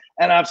ones,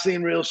 and I've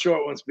seen real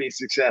short ones be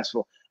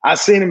successful. I've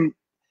seen them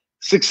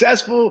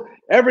successful,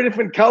 every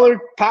different color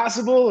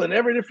possible, and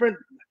every different,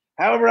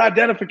 however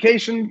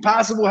identification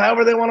possible,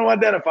 however they want to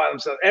identify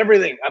themselves,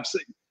 everything. I've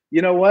seen.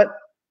 You know what?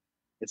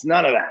 It's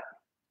none of that.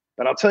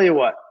 But I'll tell you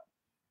what,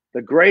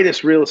 the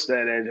greatest real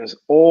estate agents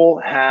all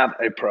have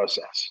a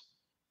process,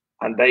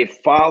 and they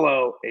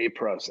follow a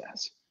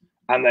process,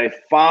 and they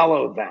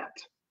follow that.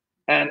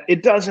 And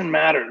it doesn't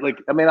matter. Like,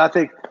 I mean, I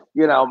think,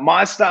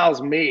 my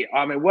style's me.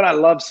 I mean, what I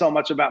love so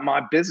much about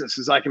my business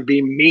is I can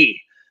be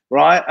me,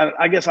 right? And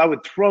I guess I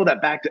would throw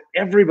that back to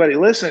everybody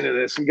listening to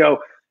this and go,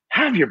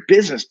 have your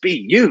business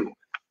be you,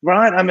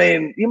 right? I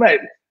mean,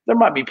 there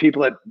might be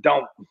people that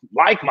don't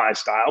like my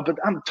style, but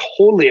I'm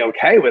totally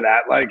okay with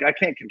that. Like, I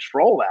can't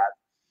control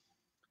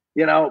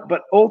that,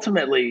 but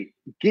ultimately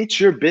get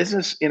your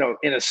business,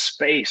 in a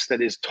space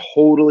that is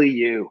totally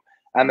you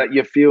and that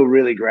you feel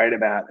really great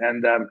about.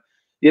 And,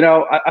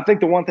 I think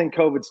the one thing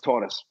COVID's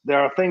taught us,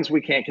 there are things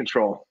we can't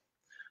control,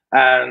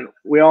 and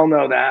we all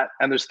know that.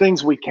 And there's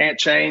things we can't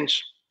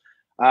change.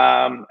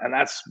 And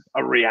that's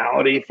a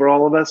reality for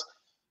all of us.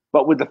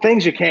 But with the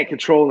things you can't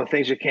control and the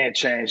things you can't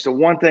change, the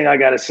one thing I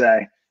got to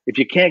say, if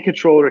you can't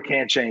control it or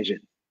can't change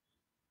it,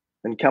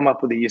 then come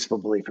up with a useful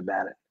belief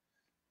about it.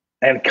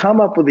 And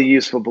come up with a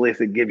useful belief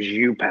that gives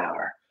you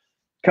power.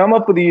 Come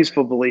up with a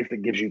useful belief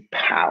that gives you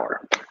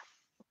power.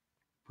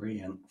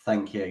 Brilliant.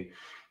 Thank you.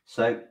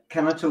 So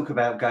can I talk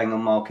about going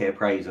on market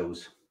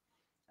appraisals?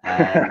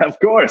 Of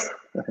course.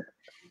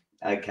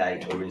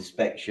 Okay, or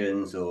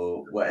inspections,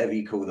 or whatever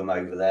you call them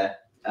over there.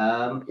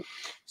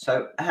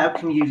 So how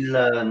can you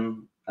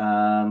learn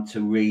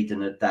to read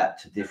and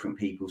adapt to different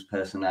people's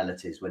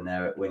personalities when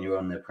you're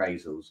on the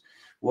appraisals?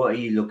 What are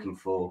you looking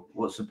for?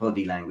 What's the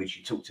body language?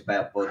 You talked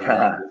about body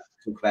language,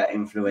 talk about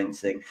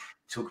influencing,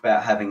 talk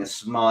about having a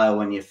smile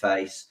on your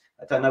face.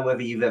 I don't know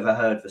whether you've ever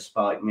heard the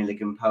Spike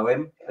Milligan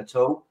poem at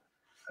all.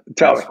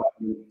 Tell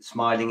me.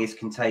 Smiling is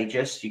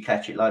contagious. You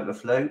catch it like the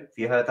flu. Have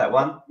you heard that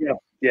one? Yeah.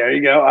 There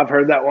you go. I've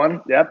heard that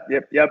one. Yep.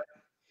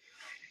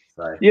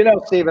 So,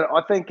 Stephen,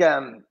 I think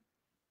the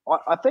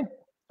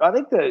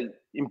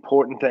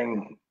important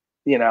thing,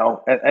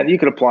 and you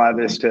could apply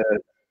this to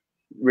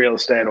real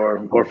estate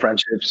or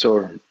friendships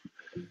or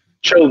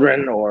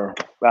children or,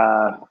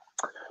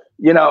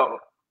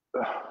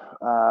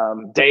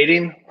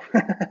 dating.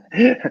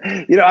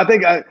 I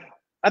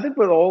think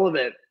with all of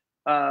it,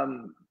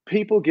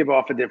 people give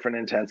off a different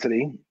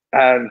intensity.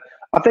 And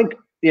I think,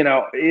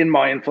 in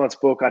my influence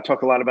book, I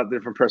talk a lot about the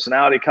different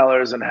personality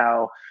colors and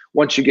how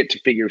once you get to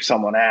figure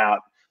someone out,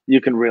 you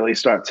can really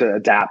start to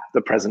adapt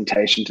the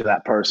presentation to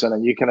that person,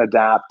 and you can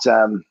adapt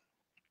the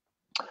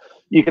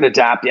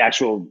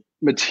actual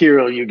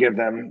material you give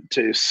them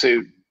to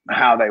suit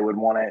how they would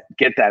want to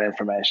get that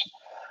information.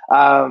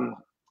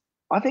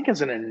 I think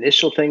as an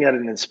initial thing at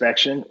an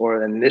inspection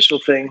or an initial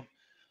thing,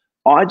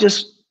 I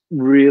just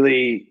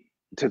really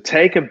to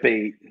take a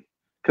beat,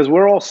 because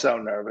we're all so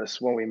nervous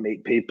when we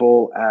meet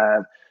people,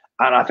 and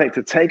I think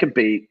to take a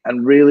beat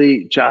and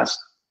really just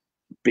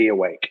be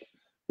awake,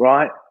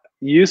 right?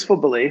 Useful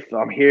belief.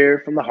 I'm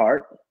here from the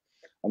heart.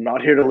 I'm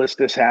not here to list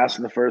this house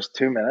in the first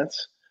 2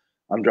 minutes.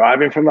 I'm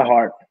driving from the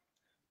heart.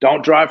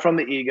 Don't drive from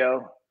the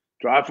ego.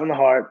 Drive from the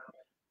heart,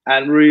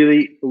 and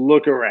really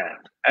look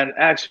around and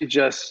actually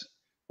just.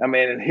 I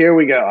mean, and here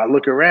we go. I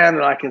look around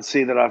and I can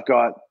see that I've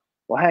got.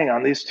 Well, hang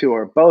on. These two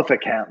are both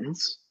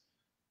accountants.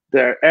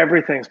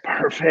 Everything's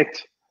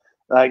perfect.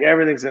 Like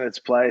everything's in its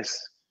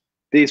place.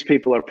 These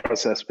people are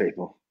process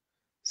people.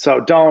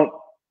 So don't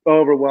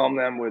overwhelm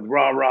them with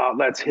rah, rah.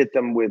 Let's hit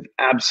them with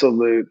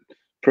absolute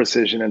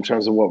precision in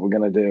terms of what we're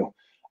going to do.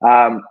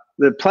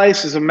 The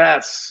place is a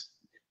mess.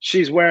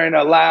 She's wearing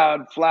a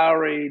loud,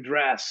 flowery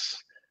dress.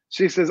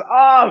 She says,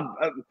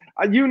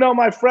 you know,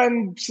 my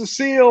friend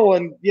Cecile,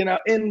 and, you know,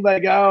 in they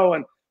go.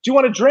 And do you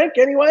want a drink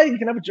anyway? You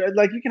can have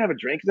a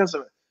drink. It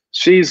doesn't.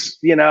 She's,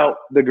 you know,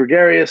 the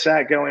gregarious,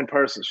 outgoing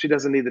person. She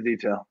doesn't need the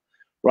detail,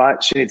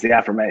 right? She needs the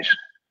affirmation,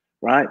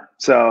 right?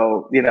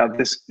 So, you know,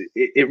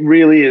 it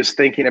really is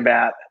thinking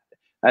about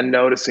and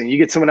noticing. You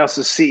get someone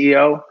else's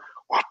CEO,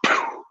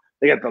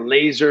 they got the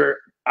laser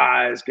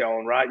eyes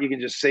going, right? You can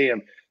just see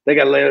them. They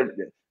got laser.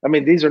 I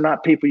mean, these are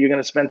not people you're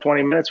going to spend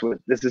 20 minutes with.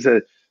 This is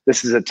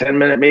a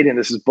 10-minute meeting.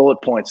 This is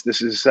bullet points.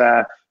 This is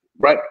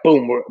right.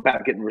 Boom. We're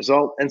about getting a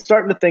result and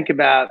starting to think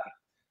about,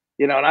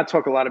 you know, and I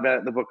talk a lot about it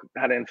in the book,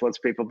 How to Influence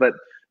People, but,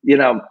 you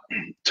know,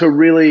 to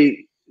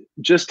really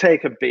just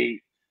take a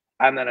beat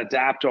and then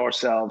adapt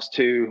ourselves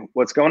to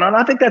what's going on.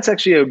 I think that's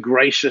actually a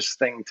gracious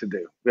thing to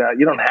do.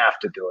 You don't have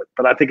to do it,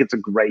 but I think it's a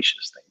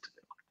gracious thing to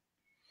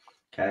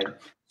do. Okay.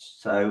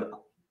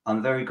 So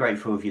I'm very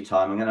grateful for your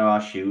time. I'm going to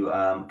ask you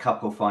a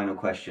couple of final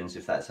questions,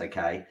 if that's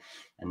okay.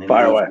 And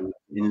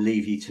then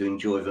leave you to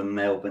enjoy the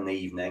Melbourne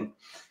evening.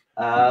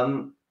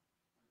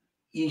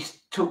 You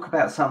talk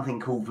about something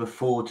called the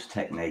Ford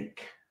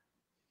technique.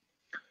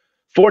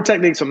 Ford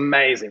technique's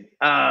amazing.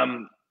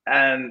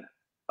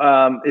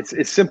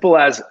 It's simple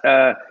as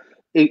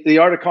the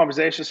art of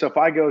conversation. So if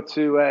I go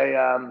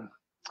to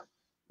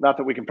not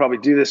that we can probably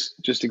do this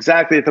just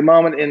exactly at the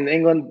moment in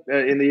England,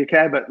 in the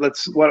UK, but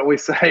why don't we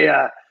say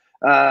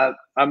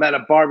I'm at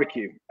a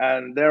barbecue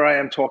and there I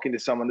am talking to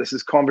someone. This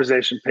is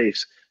conversation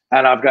piece.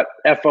 And I've got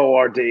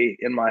F-O-R-D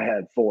in my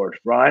head, Ford,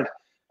 right?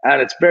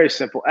 And it's very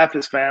simple. F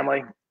is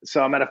family.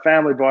 So I'm at a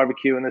family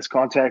barbecue in this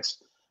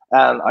context.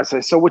 And I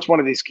say, so which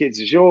one of these kids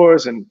is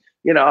yours? And,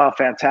 you know, oh,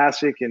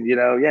 fantastic. And, you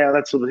know, yeah,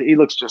 he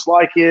looks just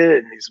like you.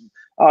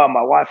 And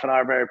my wife and I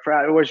are very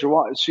proud. Where's your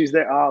wife? She's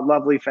there. Oh,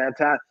 lovely,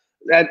 fantastic.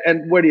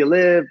 And where do you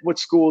live? What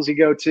schools you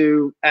go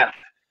to? F.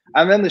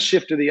 And then the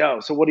shift to the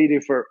O. So what do you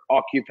do for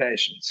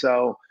occupation?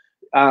 So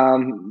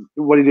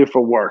what do you do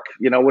for work?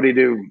 You know, what do you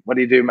do? What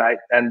do you do, mate?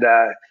 And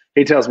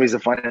he tells me he's a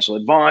financial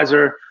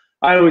advisor.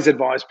 I always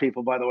advise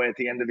people, by the way, at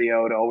the end of the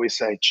O to always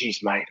say,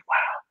 geez, mate, wow,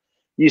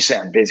 you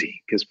sound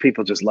busy, because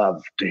people just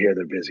love to hear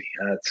they're busy.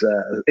 It's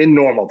in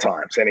normal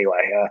times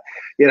anyway.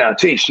 You know,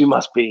 geez, you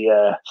must be,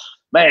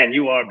 man,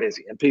 you are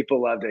busy. And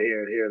people love to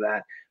hear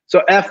that.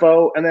 So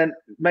FO, and then,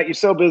 mate, you're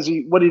so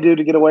busy. What do you do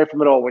to get away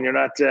from it all when you're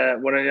not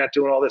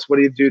doing all this? What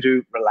do you do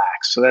to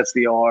relax? So that's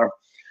the R.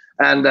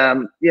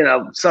 And, you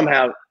know,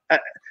 somehow, and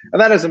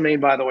that doesn't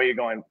mean, by the way, you're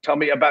going, tell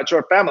me about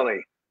your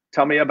family.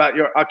 Tell me about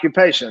your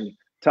occupation.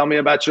 Tell me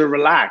about your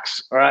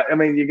relax. All right. I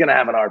mean, you're going to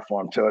have an art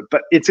form to it,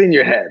 but it's in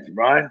your head,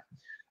 right?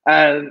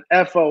 And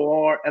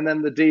FOR, and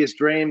then the D is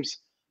dreams.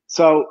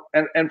 So,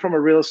 and from a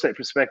real estate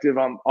perspective,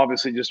 I'm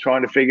obviously just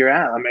trying to figure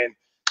out, I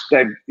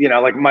mean, you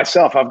know, like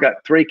myself, I've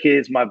got 3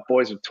 kids. My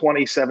boys are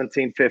 20,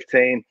 17,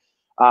 15.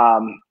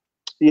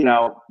 You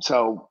know,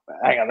 so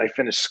hang on, they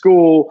finished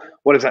school.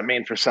 What does that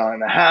mean for selling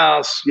the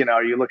house? You know,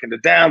 are you looking to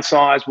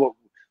downsize?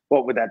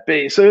 What would that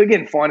be? So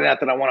again, finding out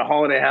that I want a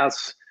holiday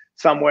house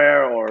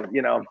somewhere, or,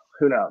 you know,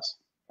 who knows?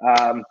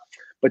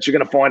 But you're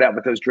going to find out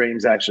what those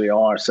dreams actually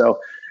are. So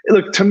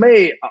look, to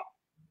me,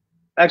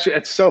 actually,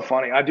 it's so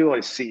funny. I do all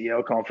these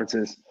CEO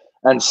conferences,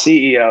 and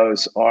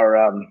CEOs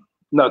are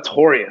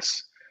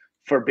notorious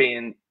for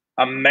being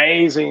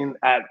amazing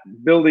at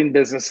building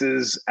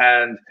businesses,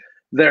 and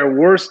their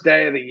worst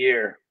day of the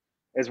year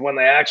is when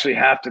they actually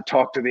have to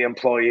talk to the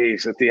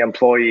employees at the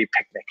employee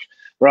picnic,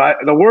 right?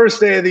 The worst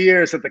day of the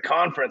year is at the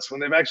conference, when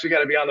they've actually got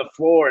to be on the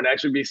floor and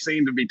actually be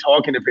seen to be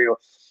talking to people.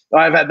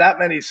 I've had that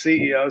many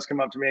CEOs come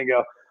up to me and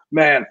go,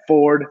 man,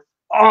 Ford,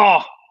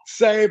 oh,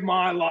 save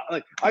my life.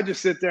 Like, I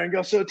just sit there and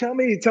go, so tell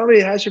me,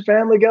 how's your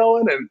family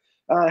going? And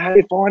how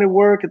you finding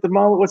work at the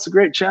moment? What's the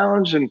great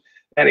challenge? And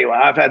anyway,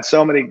 I've had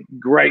so many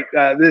great,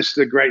 this is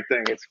a great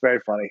thing. It's very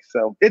funny.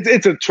 So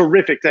it's a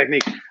terrific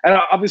technique. And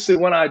obviously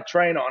when I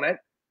train on it,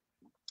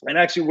 And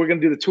actually, we're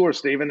going to do the tour,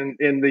 Stephen,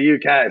 in the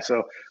UK.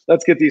 So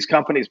let's get these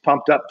companies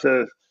pumped up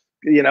to,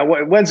 you know,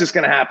 when's this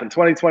going to happen?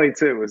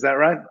 2022. Is that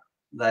right?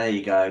 There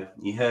you go.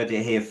 You heard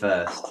it here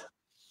first.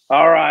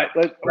 All right.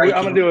 I'm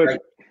going to do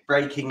it.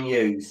 Breaking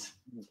news.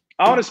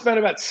 I want to spend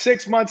about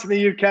 6 months in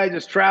the UK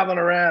just traveling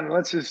around.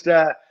 Let's just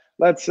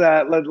let's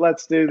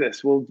do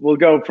this. We'll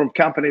go from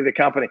company to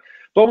company.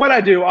 But what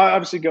I do, I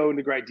obviously go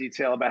into great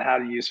detail about how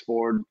to use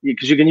Ford,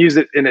 because you can use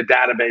it in a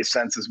database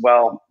sense as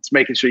well. It's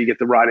making sure you get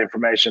the right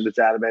information in the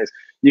database.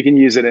 You can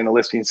use it in a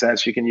listing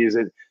sense. You can use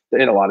it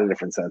in a lot of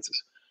different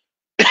senses.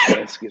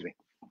 Excuse me.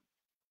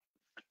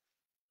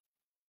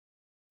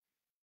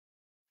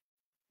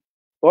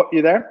 Oh,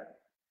 you there?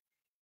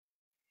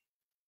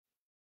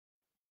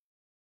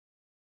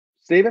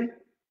 Stephen?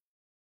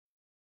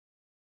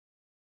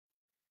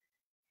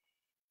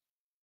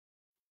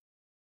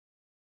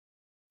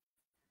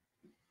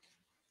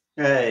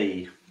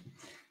 Hey.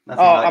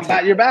 I'm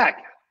back. You're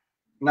back.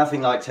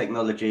 Nothing like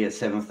technology at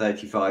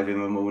 7:35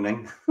 in the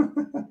morning.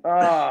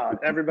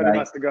 Everybody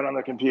must have got on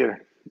their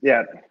computer.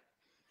 Yeah.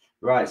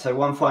 Right. So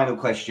one final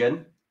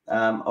question.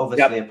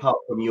 Obviously, apart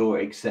from your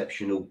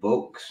exceptional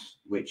books,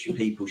 which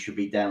people should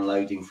be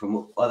downloading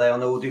from, are they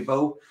on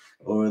Audible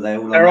or are they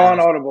all on? They're on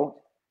Audible.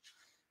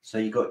 So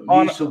you've got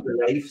Useful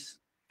Beliefs,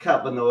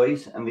 Cut the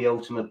Noise, and The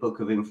Ultimate Book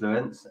of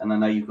Influence. And I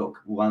know you've got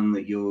one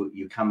that you're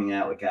coming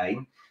out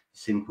again,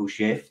 Simple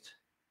Shift.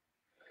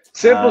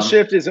 Simple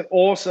Shift is an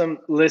awesome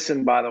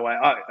listen, by the way.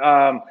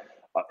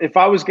 If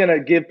I was going to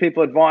give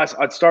people advice,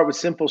 I'd start with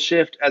Simple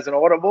Shift as an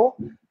Audible.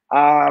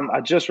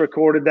 I just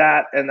recorded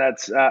that, and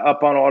that's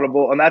up on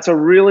Audible. And that's a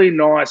really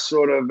nice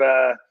sort of,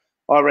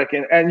 I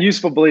reckon, and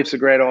Useful Beliefs a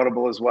great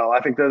Audible as well. I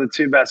think they're the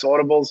two best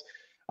Audibles.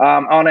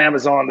 On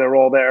Amazon, they're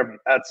all there.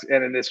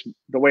 And in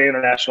the way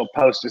International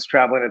Post is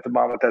traveling at the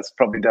moment, that's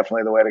probably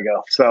definitely the way to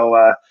go.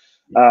 So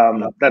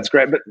that's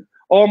great. But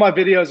all my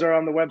videos are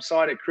on the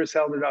website at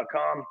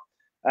chrishelder.com.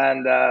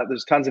 And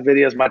there's tons of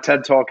videos. My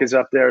TED Talk is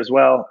up there as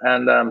well.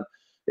 And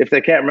if they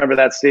can't remember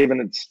that,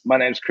 Stephen, my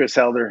name's Chris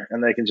Helder,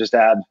 and they can just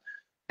add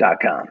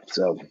 .com.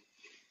 So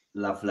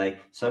lovely.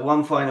 So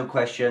one final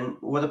question: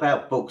 what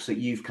about books that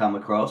you've come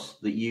across,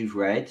 that you've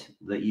read,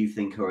 that you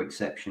think are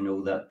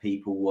exceptional, that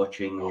people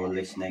watching or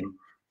listening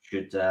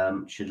should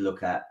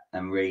look at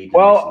and read?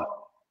 Well,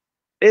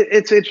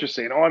 it's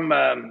interesting.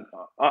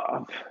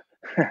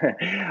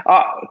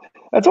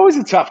 That's always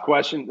a tough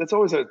question. That's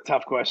always a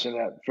tough question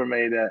for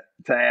me to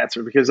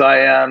answer, because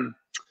there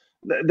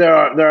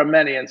are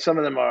many, and some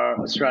of them are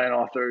Australian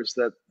authors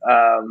that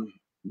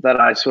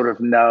I sort of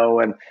know.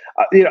 And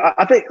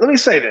I think, let me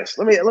say this.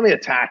 Let me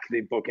attack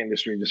the book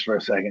industry just for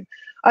a second.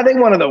 I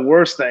think one of the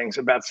worst things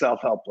about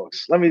self-help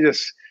books, let me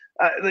just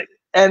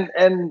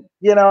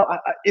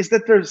is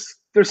that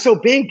they're so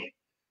big.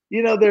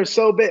 They're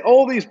so big.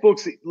 All these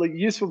books, like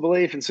Useful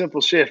Belief and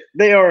Simple Shift,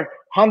 they are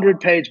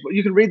 100-page, but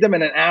you can read them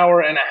in an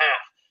hour and a half.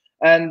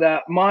 And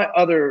my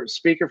other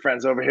speaker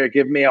friends over here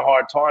give me a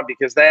hard time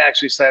because they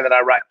actually say that I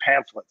write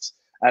pamphlets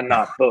and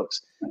not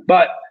books.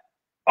 But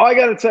I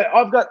got to tell you,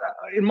 I've got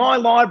in my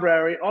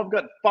library, I've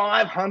got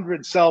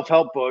 500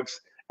 self-help books,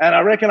 and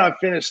I reckon I've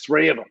finished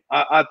 3 of them.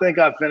 I think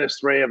I've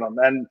finished 3 of them.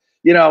 And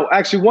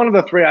actually, one of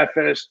the 3 I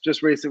finished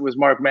just recently was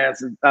Mark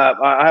Manson.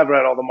 I have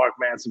read all the Mark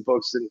Manson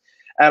books,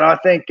 and I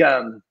think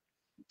I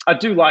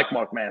do like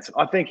Mark Manson.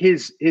 I think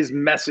his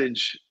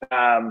message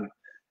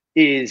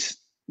is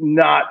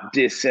not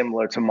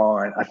dissimilar to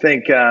mine. I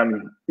think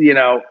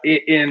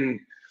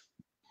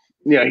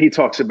he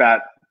talks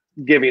about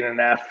giving an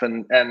F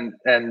and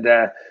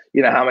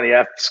how many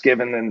F's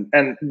given,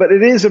 but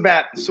it is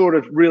about sort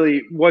of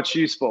really what's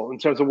useful in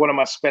terms of what am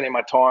I spending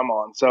my time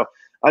on. So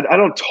I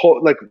don't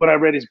like when I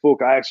read his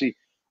book, I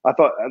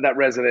thought that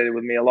resonated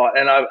with me a lot.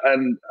 And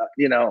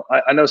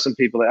I know some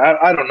people that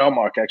I don't know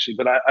Mark actually,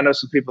 but I know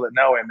some people that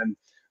know him, and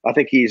I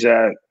think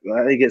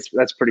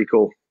that's pretty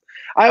cool.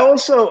 I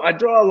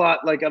draw a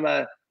lot. Like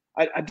I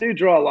do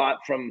draw a lot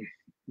from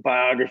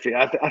biography.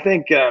 I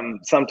think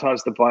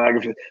sometimes the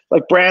biography,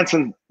 like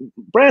Branson's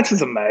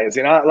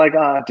amazing.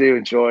 I do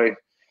enjoy,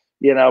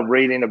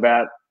 reading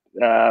about.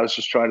 I was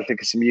just trying to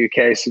think of some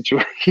UK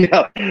situation,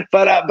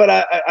 but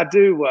I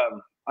do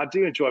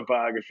enjoy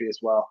biography as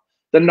well.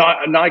 The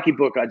Nike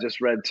book I just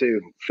read too,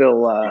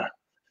 Phil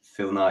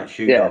Knight,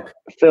 Shoe Dog.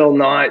 Phil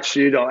Knight,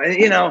 Shoe Dog.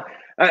 And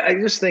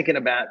I'm just thinking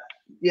about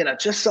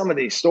just some of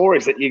these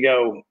stories that you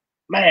go,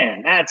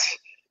 man, that's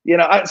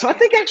so I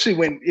think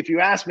actually if you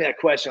ask me that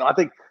question, I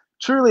think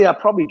truly I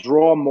probably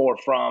draw more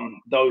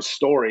from those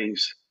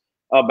stories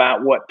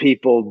about what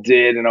people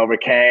did and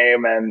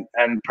overcame and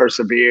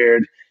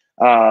persevered.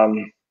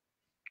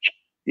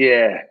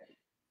 Yeah.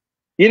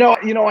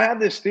 I have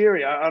this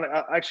theory.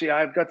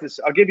 I've got this.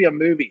 I'll give you a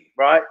movie,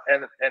 right?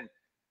 And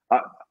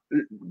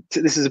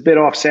this is a bit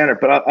off center,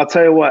 but I'll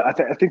tell you what. I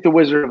think The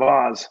Wizard of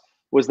Oz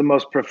was the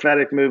most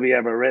prophetic movie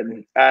ever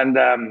written, and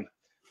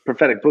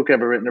prophetic book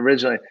ever written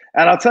originally.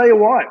 And I'll tell you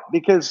why.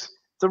 Because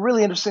it's a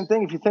really interesting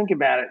thing if you think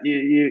about it.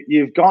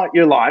 You've got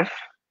your life,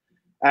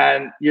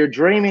 and you're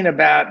dreaming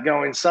about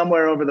going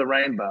somewhere over the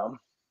rainbow,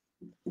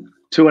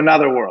 to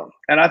another world.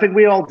 And I think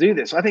we all do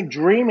this. I think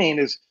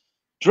dreams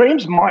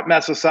might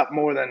mess us up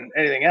more than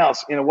anything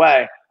else in a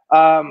way.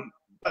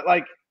 But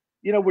like,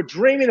 you know, we're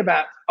dreaming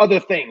about other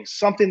things,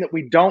 something that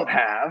we don't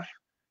have.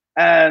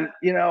 And,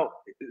 you know,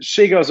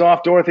 Dorothy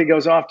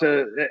goes off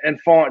to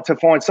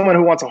find someone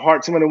who wants a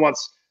heart, someone who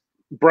wants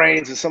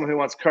brains, and someone who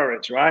wants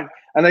courage, right?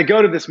 And they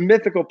go to this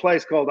mythical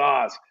place called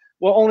Oz.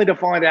 Well, only to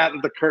find out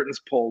that the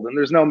curtain's pulled and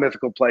there's no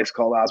mythical place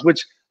called Oz,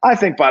 which I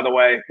think, by the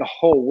way, the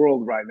whole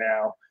world right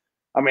now,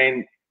 I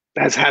mean,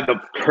 has had the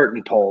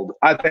curtain pulled.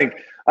 I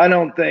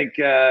don't think,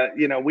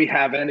 you know, we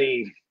have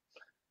any,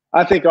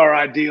 I think our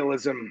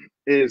idealism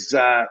is,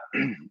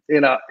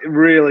 you know,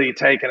 really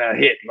taken a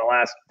hit in the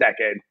last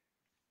decade.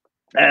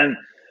 And,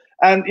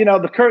 you know,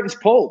 the curtain's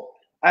pulled.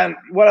 And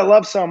what I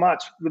love so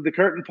much with the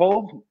curtain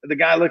pulled, the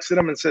guy looks at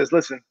him and says,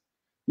 listen,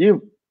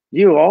 you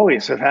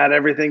always have had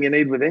everything you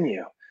need within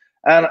you.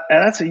 And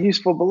that's a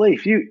useful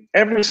belief.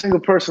 Every single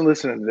person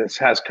listening to this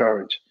has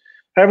courage.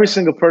 Every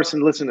single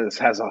person listening to this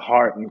has a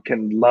heart and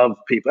can love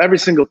people. Every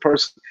single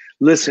person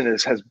listening to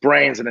this has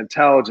brains and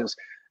intelligence.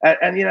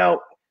 And you know,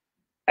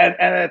 and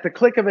at the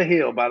click of a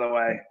heel, by the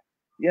way,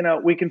 you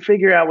know, we can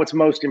figure out what's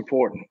most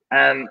important.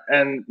 And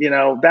you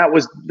know, that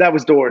was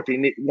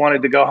Dorothy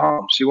wanted to go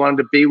home. She wanted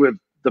to be with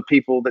the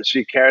people that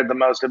she cared the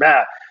most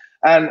about.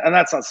 And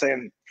that's not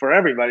saying for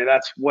everybody,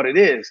 that's what it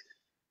is.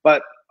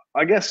 But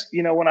I guess,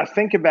 you know, when I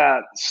think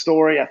about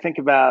story, I think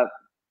about,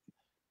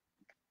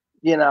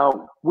 you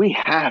know, we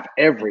have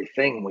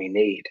everything we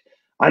need.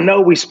 I know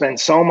we spend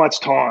so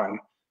much time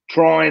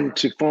trying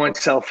to find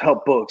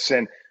self-help books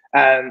and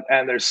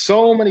there's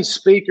so many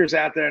speakers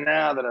out there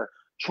now that are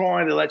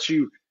trying to let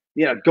you,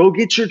 you know, go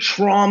get your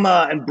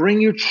trauma and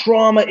bring your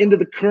trauma into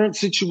the current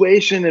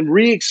situation and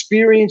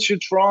re-experience your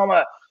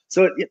trauma.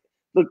 So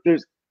look,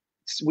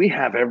 we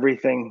have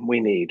everything we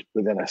need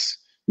within us.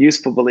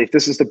 Useful belief.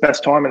 This is the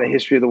best time in the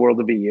history of the world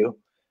to be you.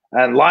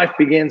 And life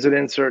begins at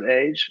insert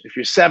age. If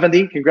you're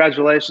 70,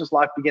 congratulations.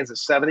 Life begins at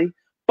 70.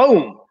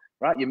 Boom.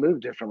 Right? You move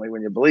differently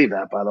when you believe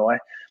that, by the way.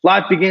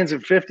 Life begins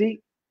at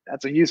 50.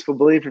 That's a useful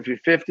belief if you're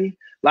 50.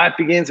 Life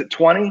begins at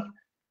 20.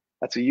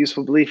 That's a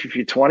useful belief if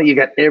you're 20. You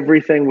got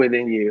everything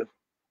within you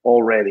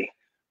already,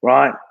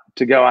 right?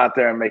 To go out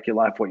there and make your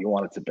life what you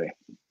want it to be.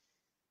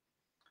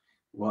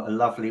 What a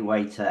lovely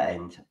way to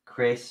end.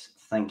 Chris,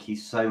 thank you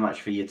so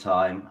much for your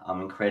time.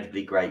 I'm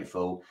incredibly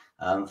grateful.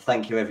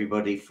 Thank you,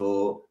 everybody,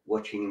 for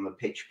watching in the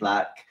pitch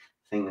black.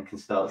 I think I can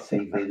start to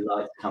see the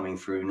lights coming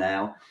through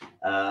now.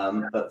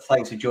 But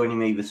thanks for joining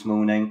me this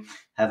morning.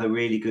 Have a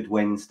really good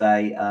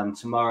Wednesday.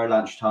 Tomorrow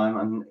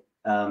lunchtime,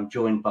 I'm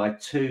joined by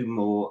two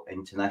more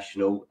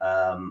international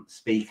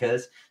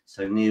speakers.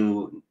 So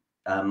Neil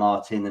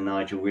Martin and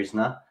Nigel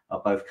Risner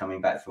are both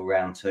coming back for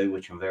round 2,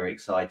 which I'm very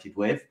excited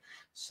with.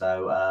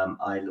 So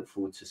I look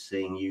forward to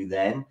seeing you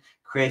then.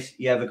 Chris,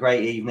 you have a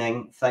great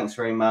evening. Thanks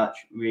very much.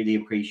 Really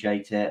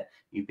appreciate it.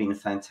 You've been a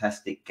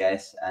fantastic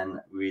guest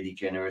and really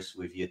generous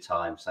with your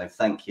time. So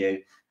thank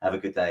you. Have a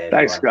good day,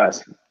 everyone. Thanks,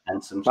 guys.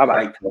 And some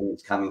Bye-bye. great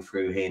comments coming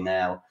through here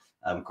now.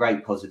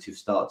 Great positive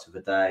start to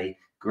the day.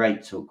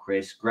 Great talk,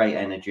 Chris. Great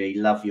energy.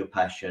 Love your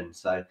passion.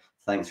 So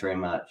thanks very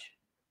much.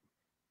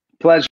 Pleasure.